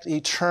impact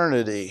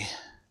eternity.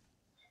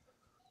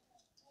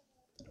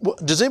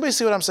 Does anybody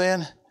see what I'm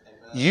saying?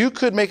 You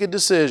could make a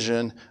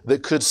decision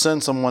that could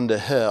send someone to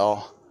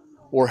hell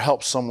or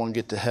help someone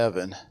get to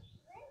heaven.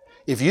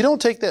 If you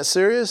don't take that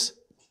serious,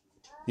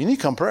 you need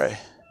to come pray.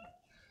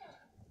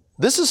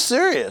 This is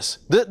serious.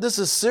 This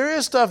is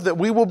serious stuff that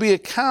we will be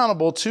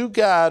accountable to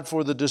God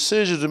for the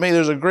decisions we make.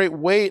 There's a great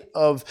weight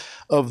of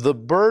the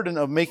burden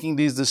of making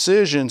these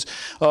decisions,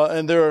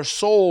 and there are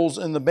souls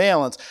in the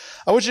balance.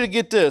 I want you to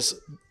get this.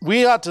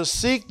 We ought to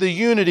seek the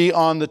unity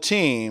on the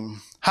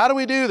team. How do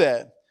we do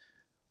that?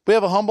 We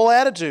have a humble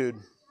attitude.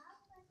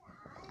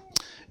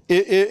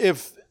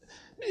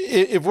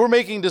 If we're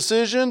making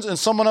decisions and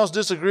someone else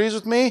disagrees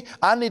with me,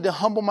 I need to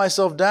humble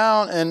myself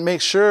down and make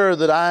sure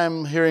that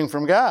I'm hearing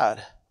from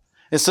God.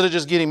 Instead of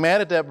just getting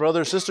mad at that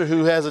brother or sister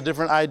who has a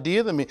different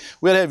idea than me,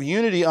 we got to have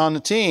unity on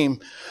the team.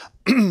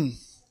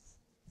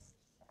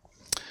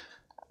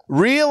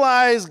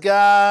 Realize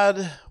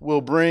God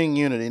will bring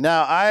unity.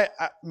 Now, I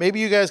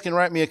maybe you guys can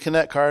write me a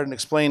Connect card and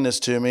explain this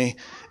to me.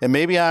 And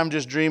maybe I'm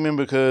just dreaming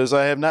because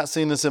I have not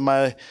seen this in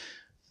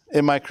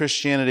my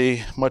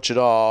Christianity much at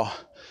all.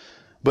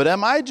 But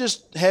am I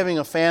just having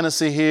a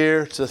fantasy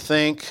here to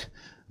think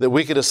that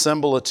we could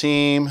assemble a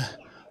team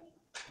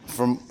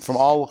from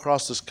all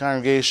across this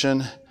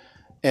congregation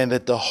and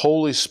that the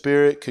Holy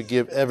Spirit could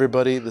give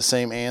everybody the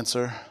same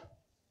answer?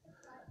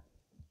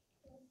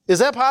 Is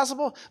that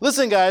possible?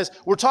 Listen, guys,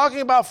 we're talking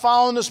about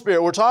following the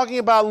Spirit. We're talking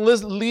about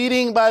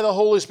leading by the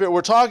Holy Spirit.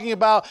 We're talking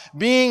about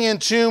being in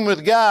tune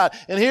with God.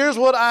 And here's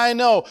what I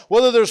know.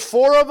 Whether there's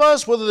 4 of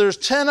us, whether there's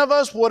 10 of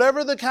us,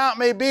 whatever the count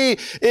may be,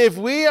 if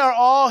we are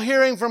all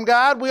hearing from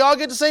God, we all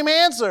get the same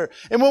answer.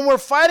 And when we're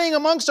fighting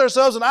amongst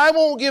ourselves, and I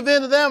won't give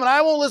in to them, and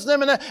I won't listen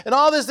to them, and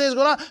all these things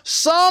going on,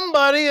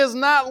 somebody is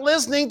not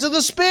listening to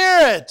the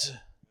Spirit.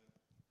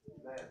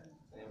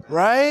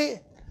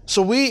 Right?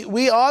 So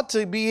we ought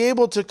to be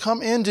able to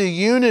come into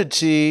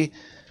unity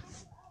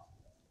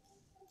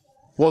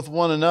with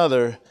one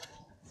another.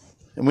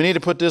 And we need to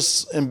put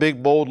this in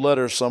big, bold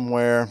letters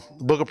somewhere.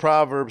 The book of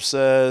Proverbs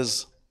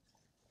says,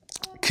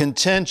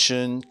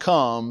 contention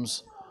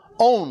comes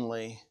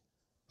only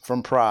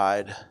from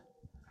pride.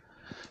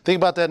 Think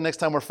about that next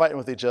time we're fighting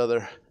with each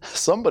other.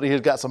 Somebody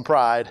has got some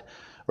pride,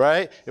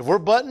 right? If we're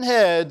butting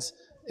heads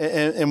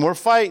and we're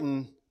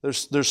fighting,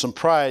 there's some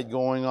pride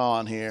going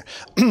on here.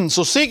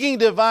 So seeking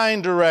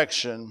divine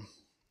direction,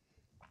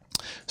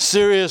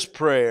 serious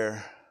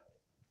prayer.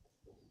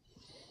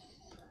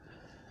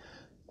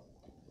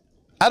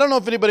 I don't know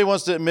if anybody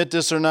wants to admit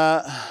this or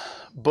not,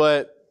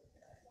 but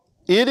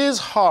it is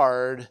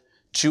hard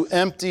to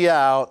empty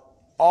out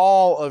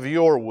all of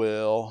your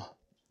will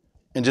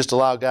and just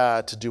allow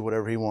God to do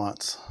whatever He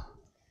wants.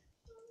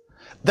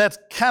 That's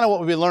kind of what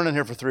we've been learning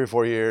here for 3 or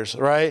 4 years,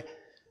 right?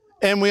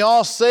 And we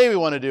all say we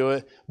want to do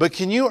it, but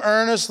can you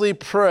earnestly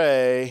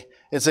pray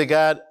and say,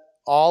 God,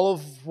 all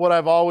of what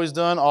I've always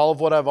done, all of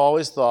what I've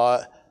always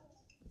thought,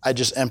 I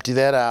just empty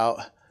that out,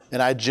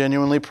 and I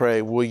genuinely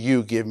pray, will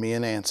you give me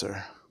an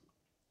answer?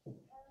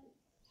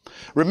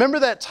 Remember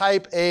that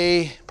type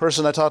A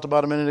person I talked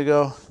about a minute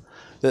ago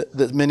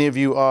that many of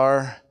you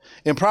are?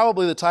 And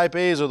probably the type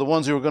A's are the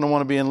ones who are going to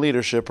want to be in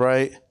leadership,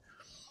 right?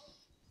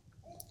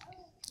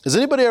 Has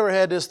anybody ever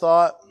had this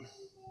thought?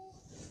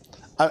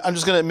 I'm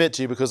just going to admit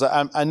to you because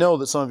I know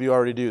that some of you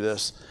already do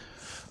this.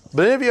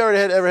 But any of you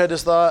ever had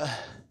this thought?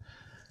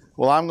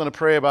 Well, I'm going to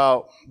pray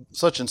about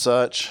such and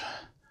such,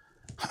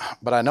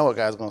 but I know what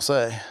God's going to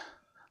say.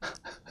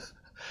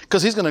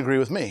 Because he's going to agree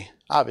with me,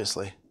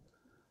 obviously.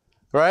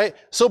 Right?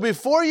 So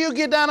before you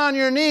get down on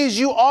your knees,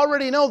 you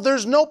already know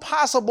there's no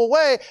possible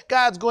way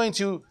God's going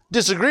to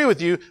disagree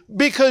with you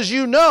because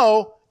you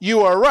know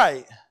you are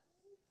right.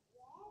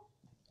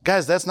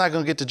 Guys, that's not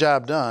going to get the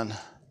job done.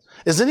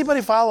 Is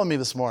anybody following me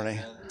this morning?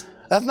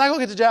 That's not going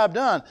to get the job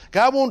done.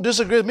 God won't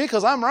disagree with me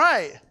because I'm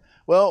right.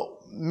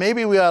 Well,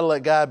 maybe we ought to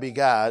let God be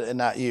God and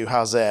not you.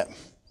 How's that?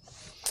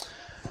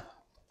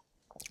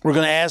 We're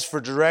going to ask for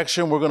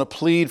direction. We're going to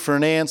plead for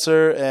an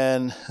answer.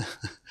 And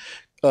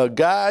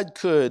God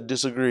could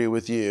disagree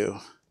with you.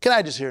 Can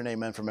I just hear an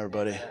amen from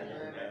everybody?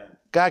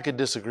 God could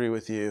disagree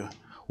with you.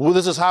 Well,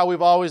 this is how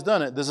we've always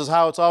done it. This is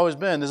how it's always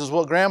been. This is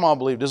what Grandma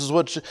believed. This is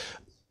what...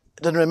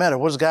 It doesn't really matter.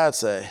 What does God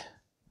say?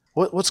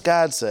 What's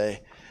God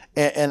say?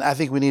 And I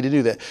think we need to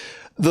do that.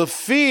 The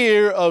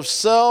fear of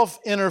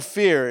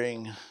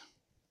self-interfering.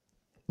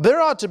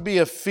 There ought to be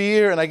a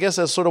fear, and I guess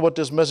that's sort of what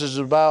this message is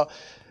about.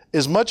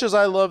 As much as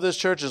I love this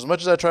church, as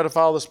much as I try to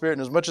follow the Spirit,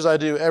 and as much as I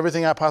do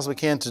everything I possibly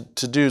can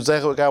to do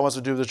exactly what God wants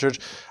to do with the church,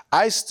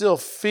 I still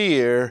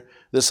fear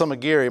that some of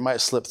Gary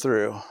might slip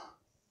through.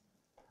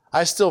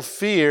 I still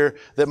fear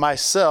that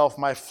myself,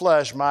 my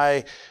flesh,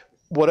 my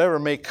whatever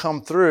may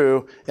come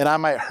through, and I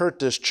might hurt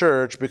this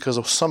church because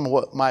of some of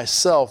what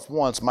myself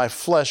wants, my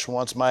flesh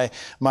wants, my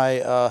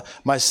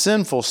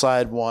sinful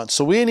side wants.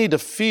 So we need to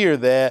fear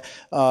that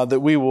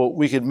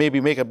we could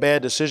maybe make a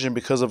bad decision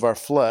because of our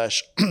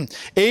flesh.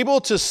 Able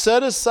to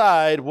set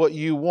aside what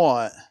you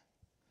want.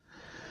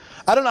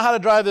 I don't know how to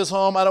drive this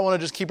home. I don't want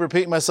to just keep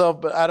repeating myself,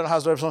 but I don't know how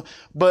to drive this home.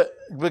 But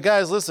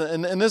guys,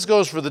 listen, and this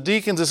goes for the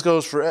deacons, this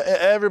goes for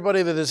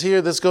everybody that is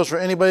here, this goes for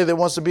anybody that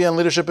wants to be in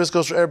leadership, this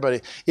goes for everybody.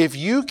 If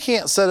you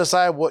can't set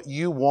aside what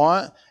you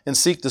want and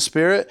seek the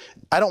Spirit,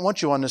 I don't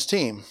want you on this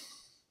team.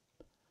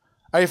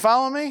 Are you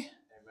following me? Amen.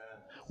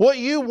 What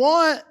you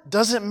want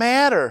doesn't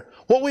matter.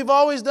 What we've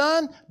always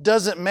done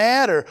doesn't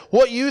matter.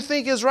 What you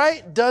think is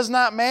right does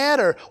not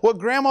matter. What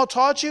Grandma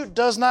taught you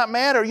does not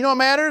matter. You know what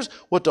matters?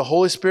 What the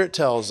Holy Spirit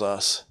tells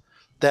us.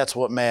 That's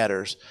what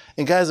matters.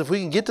 And guys, if we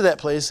can get to that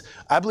place,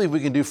 I believe we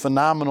can do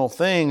phenomenal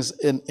things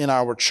in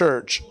our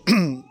church.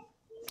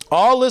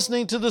 All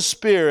listening to the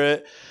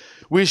Spirit,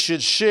 we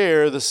should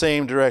share the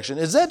same direction.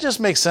 Does that just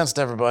make sense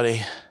to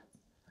everybody?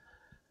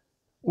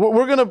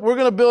 We're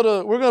gonna build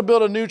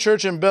a new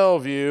church in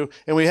Bellevue,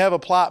 and we have a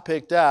plot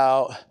picked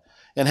out.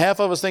 And half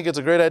of us think it's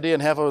a great idea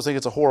and half of us think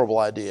it's a horrible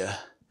idea.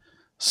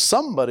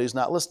 Somebody's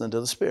not listening to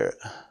the Spirit.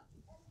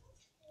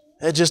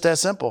 It's just that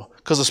simple.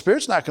 Because the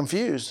Spirit's not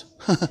confused.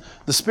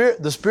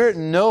 The Spirit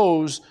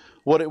knows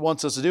what it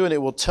wants us to do, and it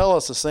will tell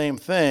us the same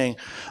thing.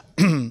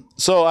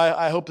 So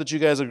I hope that you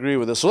guys agree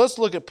with this. So let's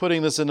look at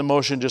putting this into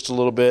motion just a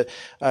little bit.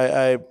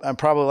 I'm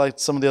probably like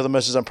some of the other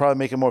messages, I'm probably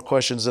making more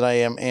questions than I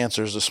am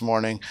answers this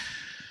morning.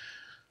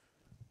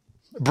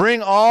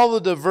 Bring all the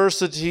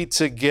diversity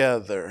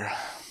together.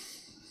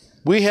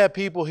 We have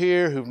people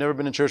here who've never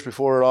been in church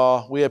before at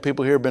all. We have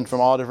people here who've been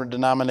from all different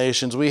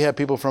denominations. We have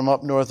people from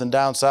up north and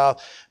down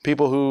south,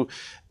 people who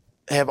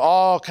have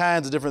all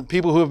kinds of different,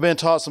 people who have been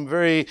taught some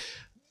very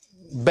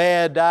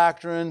bad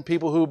doctrine,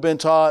 people who've been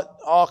taught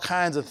all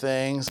kinds of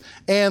things,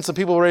 and some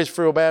people raised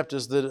Free Will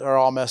Baptists that are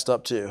all messed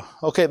up too.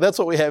 Okay, that's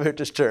what we have here at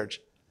this church.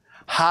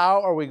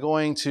 How are we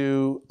going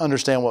to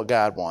understand what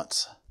God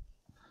wants?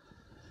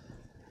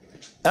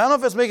 I don't know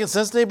if it's making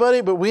sense to anybody,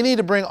 but we need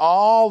to bring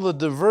all the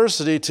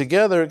diversity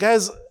together.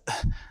 Guys,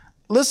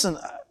 listen,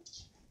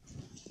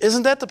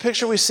 isn't that the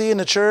picture we see in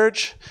the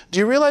church? Do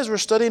you realize we're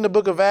studying the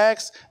book of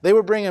Acts? They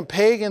were bringing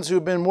pagans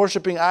who've been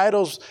worshiping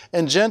idols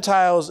and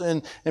Gentiles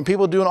and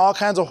people doing all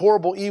kinds of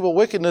horrible, evil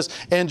wickedness,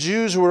 and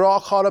Jews who were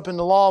all caught up in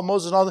the law of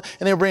Moses and all that,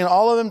 and they were bringing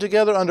all of them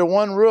together under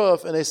one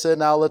roof, and they said,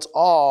 now let's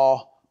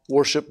all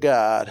worship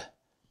God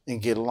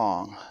and get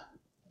along.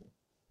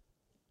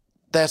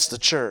 That's the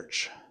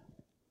church.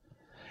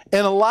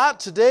 And a lot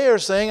today are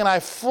saying, and I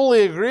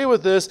fully agree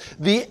with this,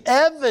 the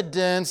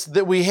evidence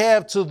that we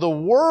have to the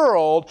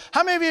world.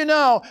 How many of you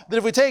know that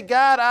if we take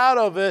God out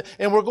of it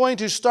and we're going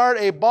to start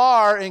a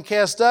bar in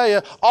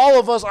Castalia, all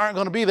of us aren't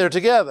going to be there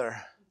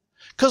together?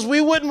 Because we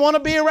wouldn't want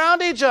to be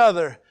around each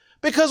other.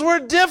 Because we're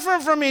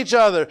different from each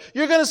other.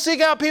 You're going to seek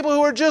out people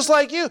who are just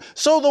like you.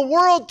 So the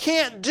world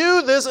can't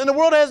do this, and the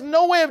world has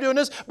no way of doing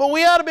this, but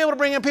we ought to be able to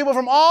bring in people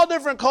from all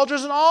different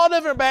cultures and all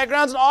different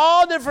backgrounds and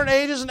all different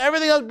ages and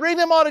everything else, bring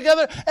them all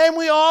together, and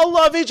we all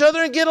love each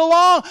other and get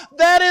along.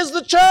 That is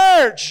the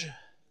church.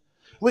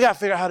 We got to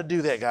figure out how to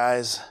do that,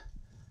 guys.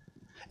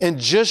 And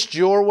just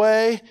your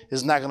way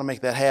is not going to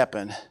make that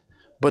happen.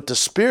 But the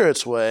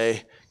Spirit's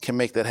way can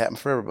make that happen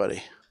for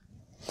everybody.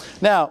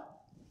 Now,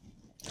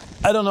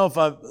 I don't know if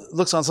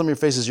looks on some of your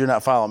faces, you're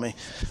not following me.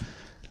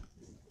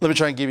 Let me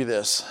try and give you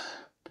this.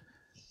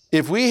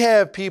 If we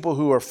have people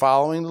who are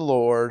following the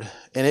Lord,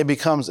 and it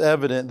becomes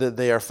evident that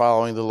they are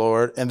following the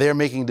Lord, and they're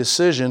making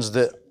decisions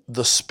that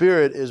the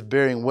Spirit is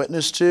bearing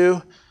witness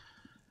to,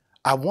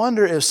 I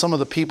wonder if some of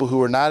the people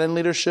who are not in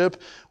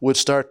leadership would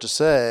start to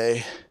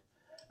say,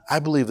 I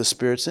believe the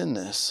Spirit's in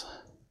this.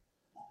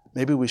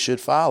 Maybe we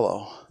should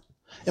follow.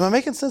 Am I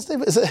making sense?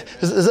 Does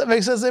that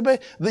make sense to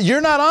anybody?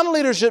 You're not on the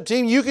leadership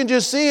team. You can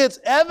just see it's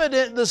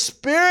evident the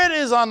Spirit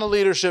is on the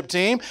leadership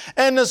team,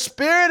 and the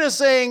Spirit is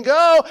saying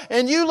go,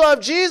 and you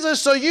love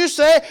Jesus, so you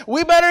say,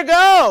 we better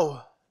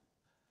go.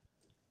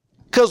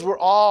 Because we're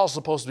all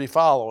supposed to be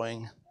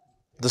following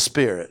the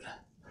Spirit.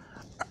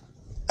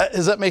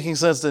 Is that making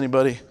sense to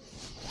anybody?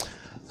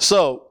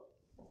 So,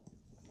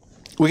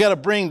 we got to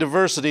bring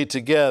diversity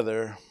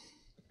together.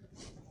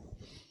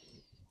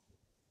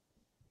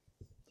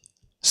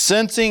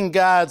 Sensing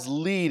God's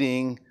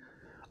leading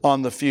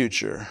on the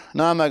future.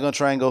 Now, I'm not going to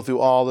try and go through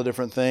all the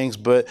different things,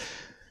 but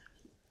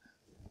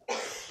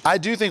I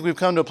do think we've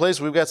come to a place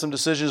where we've got some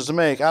decisions to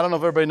make. I don't know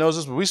if everybody knows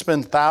this, but we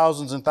spend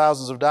thousands and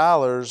thousands of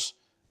dollars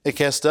at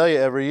Castalia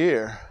every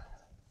year.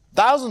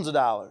 Thousands of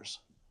dollars,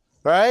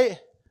 right?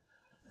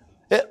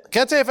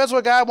 Can't tell you if that's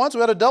what God wants,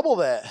 we ought to double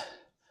that.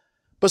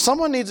 But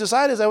someone needs to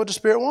decide, is that what the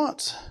Spirit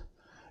wants?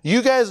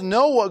 You guys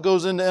know what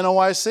goes into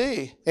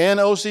NOIC and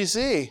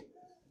OCC.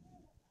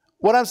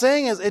 What I'm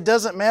saying is, it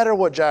doesn't matter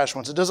what Josh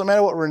wants. It doesn't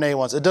matter what Renee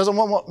wants. It doesn't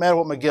matter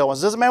what Miguel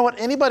wants. It doesn't matter what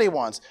anybody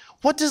wants.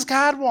 What does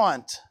God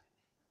want?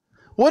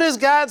 What is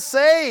God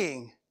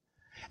saying?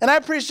 And I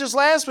preached this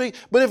last week,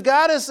 but if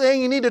God is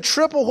saying you need to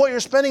triple what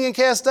you're spending in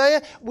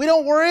Castalia, we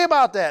don't worry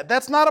about that.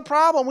 That's not a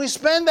problem. We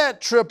spend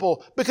that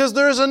triple because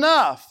there's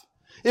enough.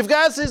 If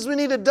God says we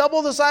need to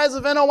double the size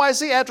of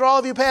NOIC after all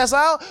of you pass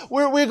out,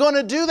 we're going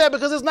to do that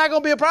because it's not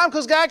going to be a problem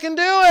because God can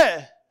do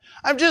it.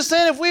 I'm just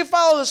saying if we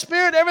follow the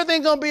Spirit,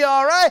 everything's going to be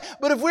all right.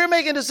 But if we're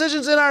making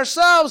decisions in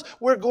ourselves,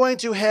 we're going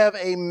to have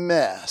a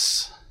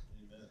mess.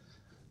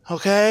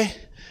 Okay?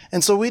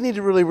 And so we need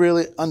to really,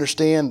 really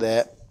understand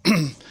that.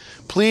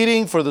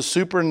 Pleading for the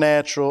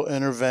supernatural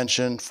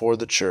intervention for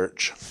the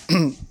church. So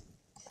I'm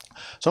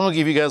going to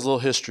give you guys a little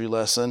history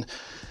lesson.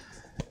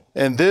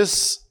 And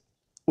this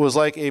was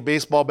like a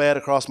baseball bat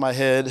across my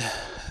head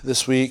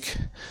this week.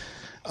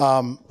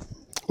 We're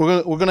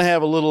going to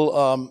have a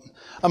little...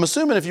 I'm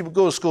assuming if you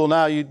go to school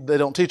now, they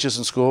don't teach this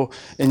in school,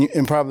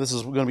 and probably this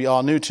is going to be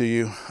all new to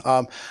you.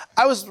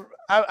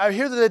 I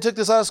hear that they took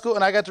this out of school,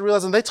 and I got to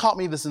realize, and they taught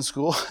me this in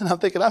school, and I'm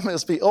thinking I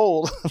must be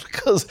old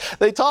because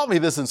they taught me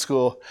this in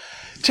school.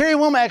 Terry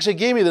Wilma actually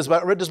gave me this,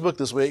 but I read this book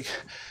this week.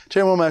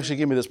 Terry Wilma actually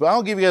gave me this, but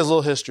I'll give you guys a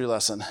little history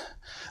lesson.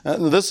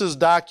 This is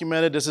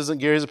documented. This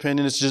isn't Gary's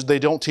opinion. It's just they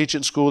don't teach it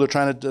in school. They're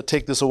trying to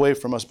take this away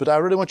from us, but I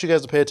really want you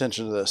guys to pay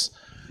attention to this.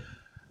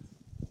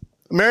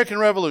 American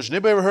Revolution.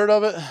 Anybody ever heard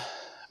of it?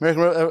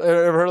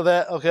 Ever heard of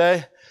that?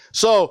 Okay.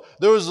 So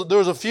there was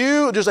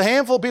just a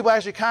handful of people,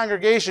 actually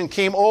congregation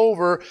came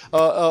over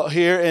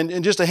here,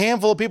 and just a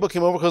handful of people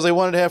came over because they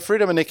wanted to have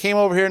freedom, and they came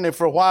over here, and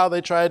for a while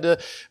they tried to,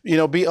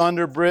 be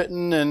under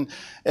Britain and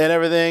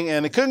everything,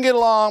 and they couldn't get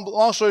along. But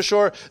long story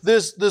short,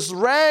 this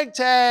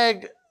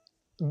ragtag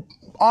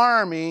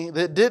army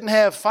that didn't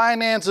have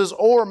finances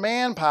or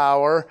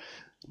manpower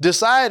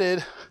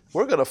decided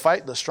we're going to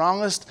fight the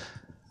strongest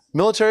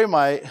military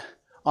might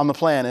on the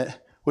planet,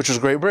 which was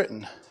Great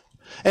Britain.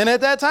 And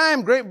at that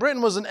time, Great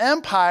Britain was an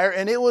empire,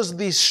 and it was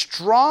the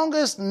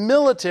strongest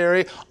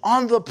military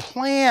on the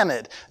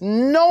planet.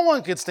 No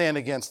one could stand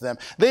against them.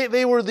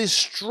 They were the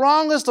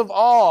strongest of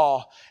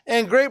all.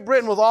 And Great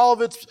Britain, with all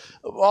of its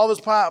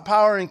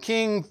power, and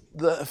King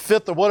the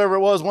Fifth or whatever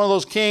it was, one of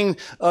those King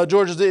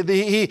Georges,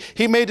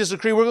 he made this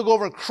decree: we're going to go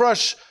over and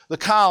crush the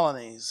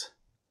colonies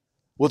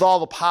with all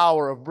the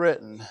power of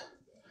Britain.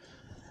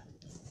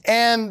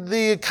 And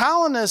the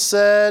colonists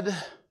said,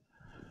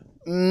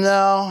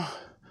 no,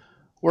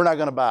 we're not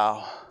going to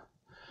bow.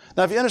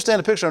 Now, if you understand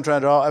the picture I'm trying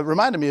to draw, it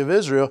reminded me of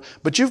Israel,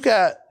 but you've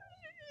got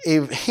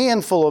a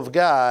handful of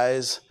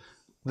guys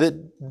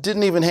that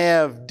didn't even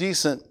have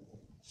decent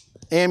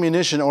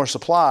ammunition or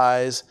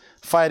supplies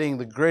fighting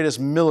the greatest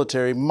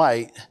military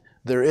might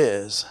there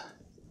is.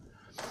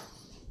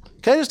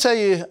 Can I just tell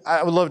you,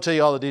 I would love to tell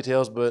you all the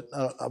details, but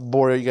I'll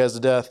bore you guys to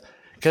death.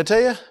 Can I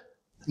tell you?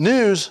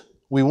 News,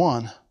 we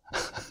won.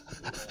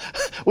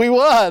 We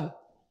won.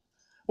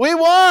 We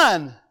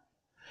won.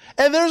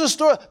 And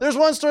there's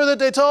one story that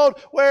they told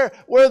where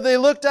they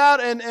looked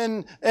out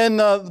and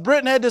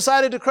Britain had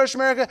decided to crush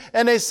America,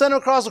 and they sent them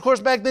across. Of course,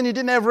 back then you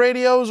didn't have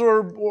radios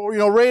or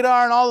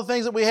radar and all the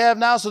things that we have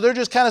now. So they're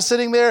just kind of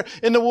sitting there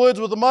in the woods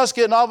with a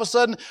musket, and all of a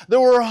sudden there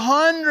were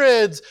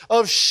hundreds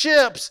of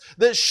ships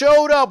that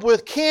showed up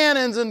with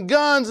cannons and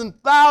guns, and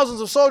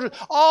thousands of soldiers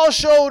all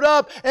showed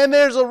up, and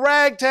there's a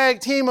ragtag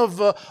team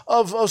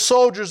of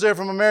soldiers there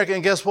from America.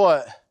 And guess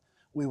what?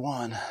 We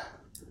won.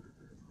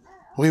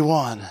 We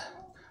won.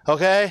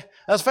 Okay?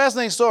 That's a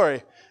fascinating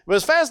story. But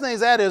as fascinating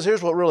as that is,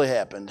 here's what really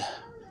happened.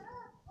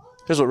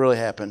 Here's what really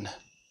happened.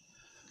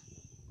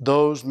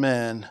 Those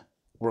men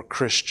were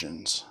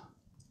Christians.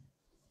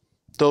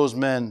 Those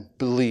men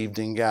believed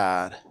in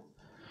God.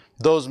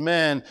 Those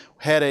men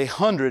had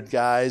 100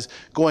 guys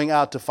going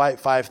out to fight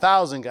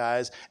 5,000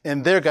 guys,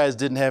 and their guys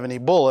didn't have any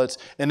bullets,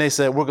 and they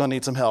said, we're going to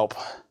need some help.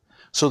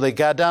 So they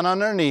got down on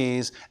their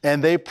knees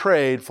and they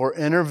prayed for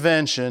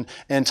intervention,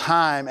 and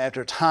time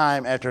after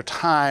time after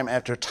time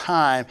after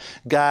time,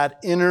 God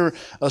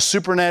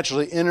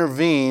supernaturally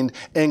intervened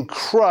and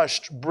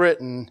crushed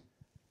Britain,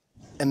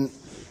 and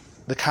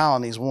the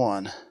colonies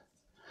won.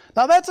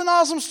 Now that's an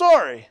awesome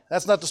story.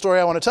 That's not the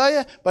story I want to tell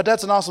you, but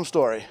that's an awesome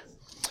story.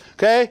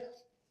 Okay?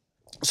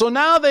 So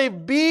now they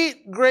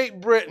beat Great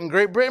Britain.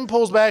 Great Britain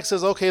pulls back,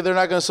 says, okay, they're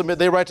not going to submit.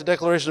 They write the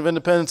Declaration of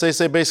Independence. They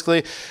say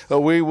basically,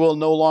 we will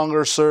no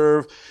longer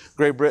serve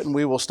Great Britain.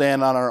 We will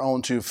stand on our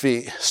own 2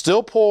 feet.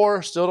 Still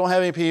poor, still don't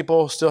have any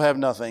people, still have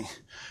nothing.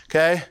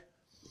 Okay?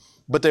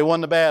 But they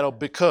won the battle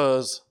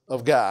because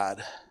of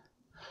God.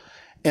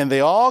 And they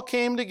all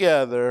came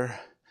together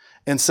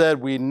and said,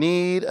 we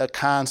need a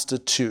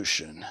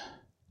constitution.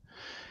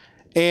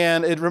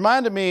 And it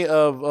reminded me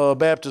of a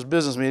Baptist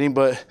business meeting,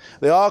 but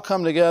they all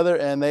come together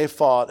and they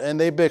fought and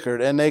they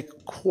bickered and they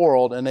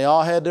quarreled and they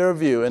all had their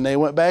view and they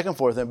went back and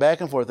forth and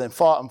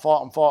fought and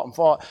fought and fought and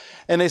fought.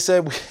 And they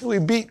said, we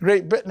beat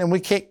Great Britain and we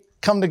can't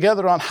come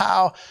together on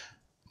how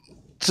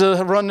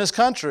to run this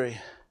country.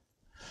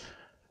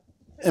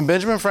 And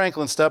Benjamin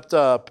Franklin stepped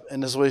up,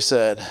 and this is what he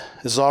said.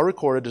 This is all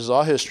recorded. This is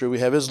all history. We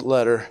have his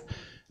letter.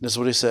 And this is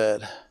what he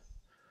said.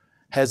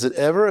 Has it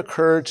ever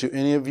occurred to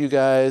any of you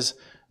guys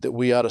that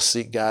we ought to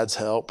seek God's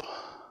help?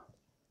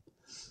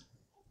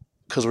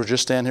 Because we're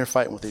just standing here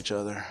fighting with each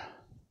other.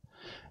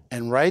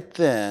 And right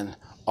then,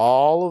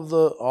 all of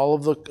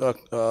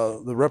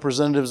the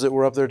representatives that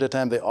were up there at that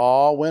time, they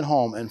all went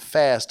home and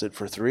fasted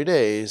for 3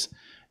 days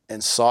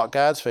and sought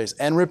God's face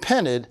and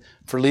repented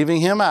for leaving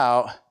him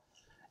out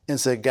and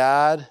said,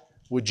 God,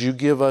 would you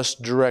give us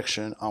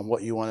direction on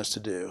what you want us to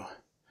do?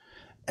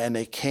 And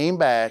they came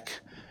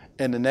back.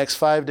 In the next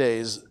 5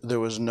 days,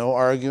 there was no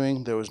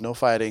arguing, there was no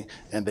fighting,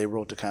 and they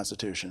wrote the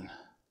Constitution.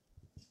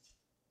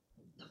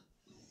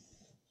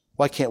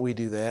 Why can't we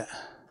do that?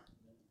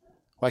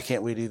 Why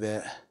can't we do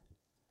that?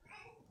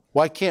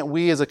 Why can't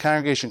we as a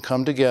congregation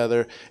come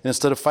together and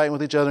instead of fighting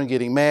with each other and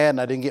getting mad, and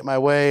I didn't get my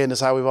way, and this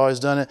is how we've always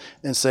done it,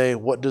 and say,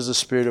 what does the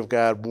Spirit of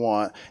God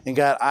want? And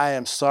God, I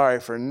am sorry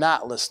for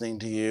not listening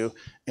to you,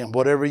 and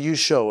whatever you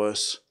show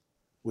us,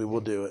 we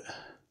will do it.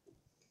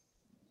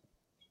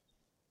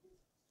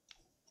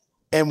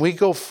 And we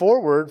go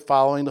forward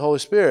following the Holy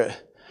Spirit.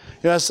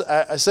 I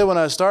said when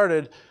I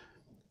started,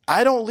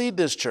 I don't lead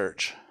this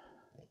church.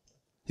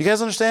 You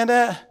guys understand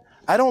that?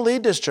 I don't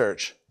lead this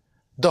church.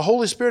 The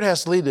Holy Spirit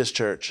has to lead this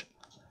church.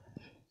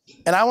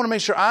 And I want to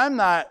make sure I'm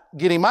not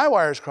getting my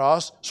wires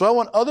crossed, so I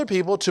want other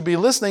people to be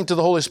listening to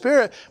the Holy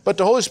Spirit, but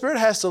the Holy Spirit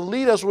has to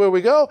lead us where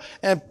we go.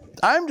 And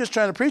I'm just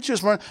trying to preach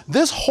this morning.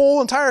 This whole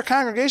entire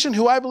congregation,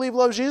 who I believe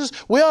loves Jesus,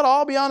 we ought to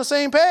all be on the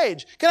same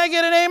page. Can I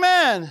get an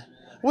amen?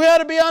 We ought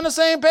to be on the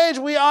same page.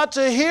 We ought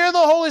to hear the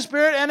Holy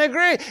Spirit and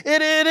agree.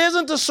 It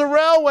isn't the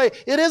Sorrel way.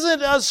 It isn't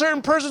a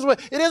certain person's way.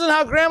 It isn't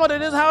how grandma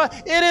did it.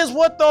 It is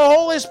what the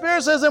Holy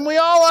Spirit says, and we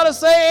all ought to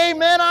say,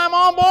 amen, I'm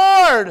on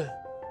board.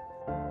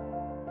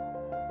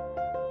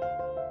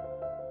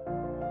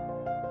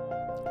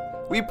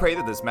 We pray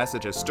that this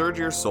message has stirred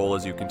your soul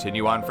as you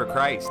continue on for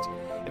Christ.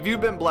 If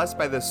you've been blessed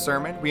by this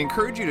sermon, we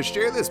encourage you to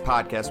share this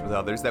podcast with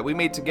others that we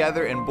may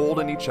together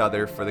embolden each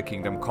other for the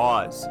kingdom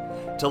cause.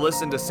 To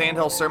listen to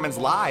Sandhill Sermons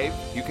live,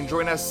 you can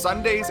join us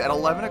Sundays at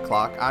 11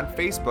 o'clock on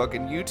Facebook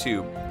and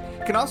YouTube.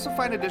 You can also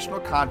find additional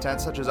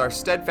content such as our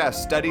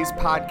Steadfast Studies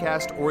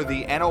podcast or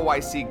the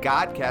NOYC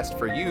Godcast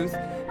for Youth,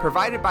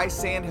 provided by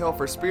Sandhill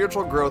for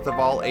spiritual growth of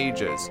all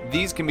ages.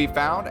 These can be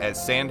found at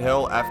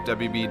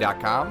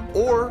sandhillfwb.com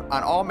or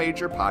on all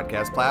major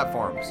podcast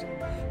platforms.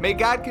 May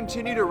God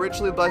continue to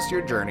richly bless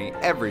your journey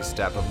every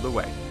step of the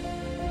way.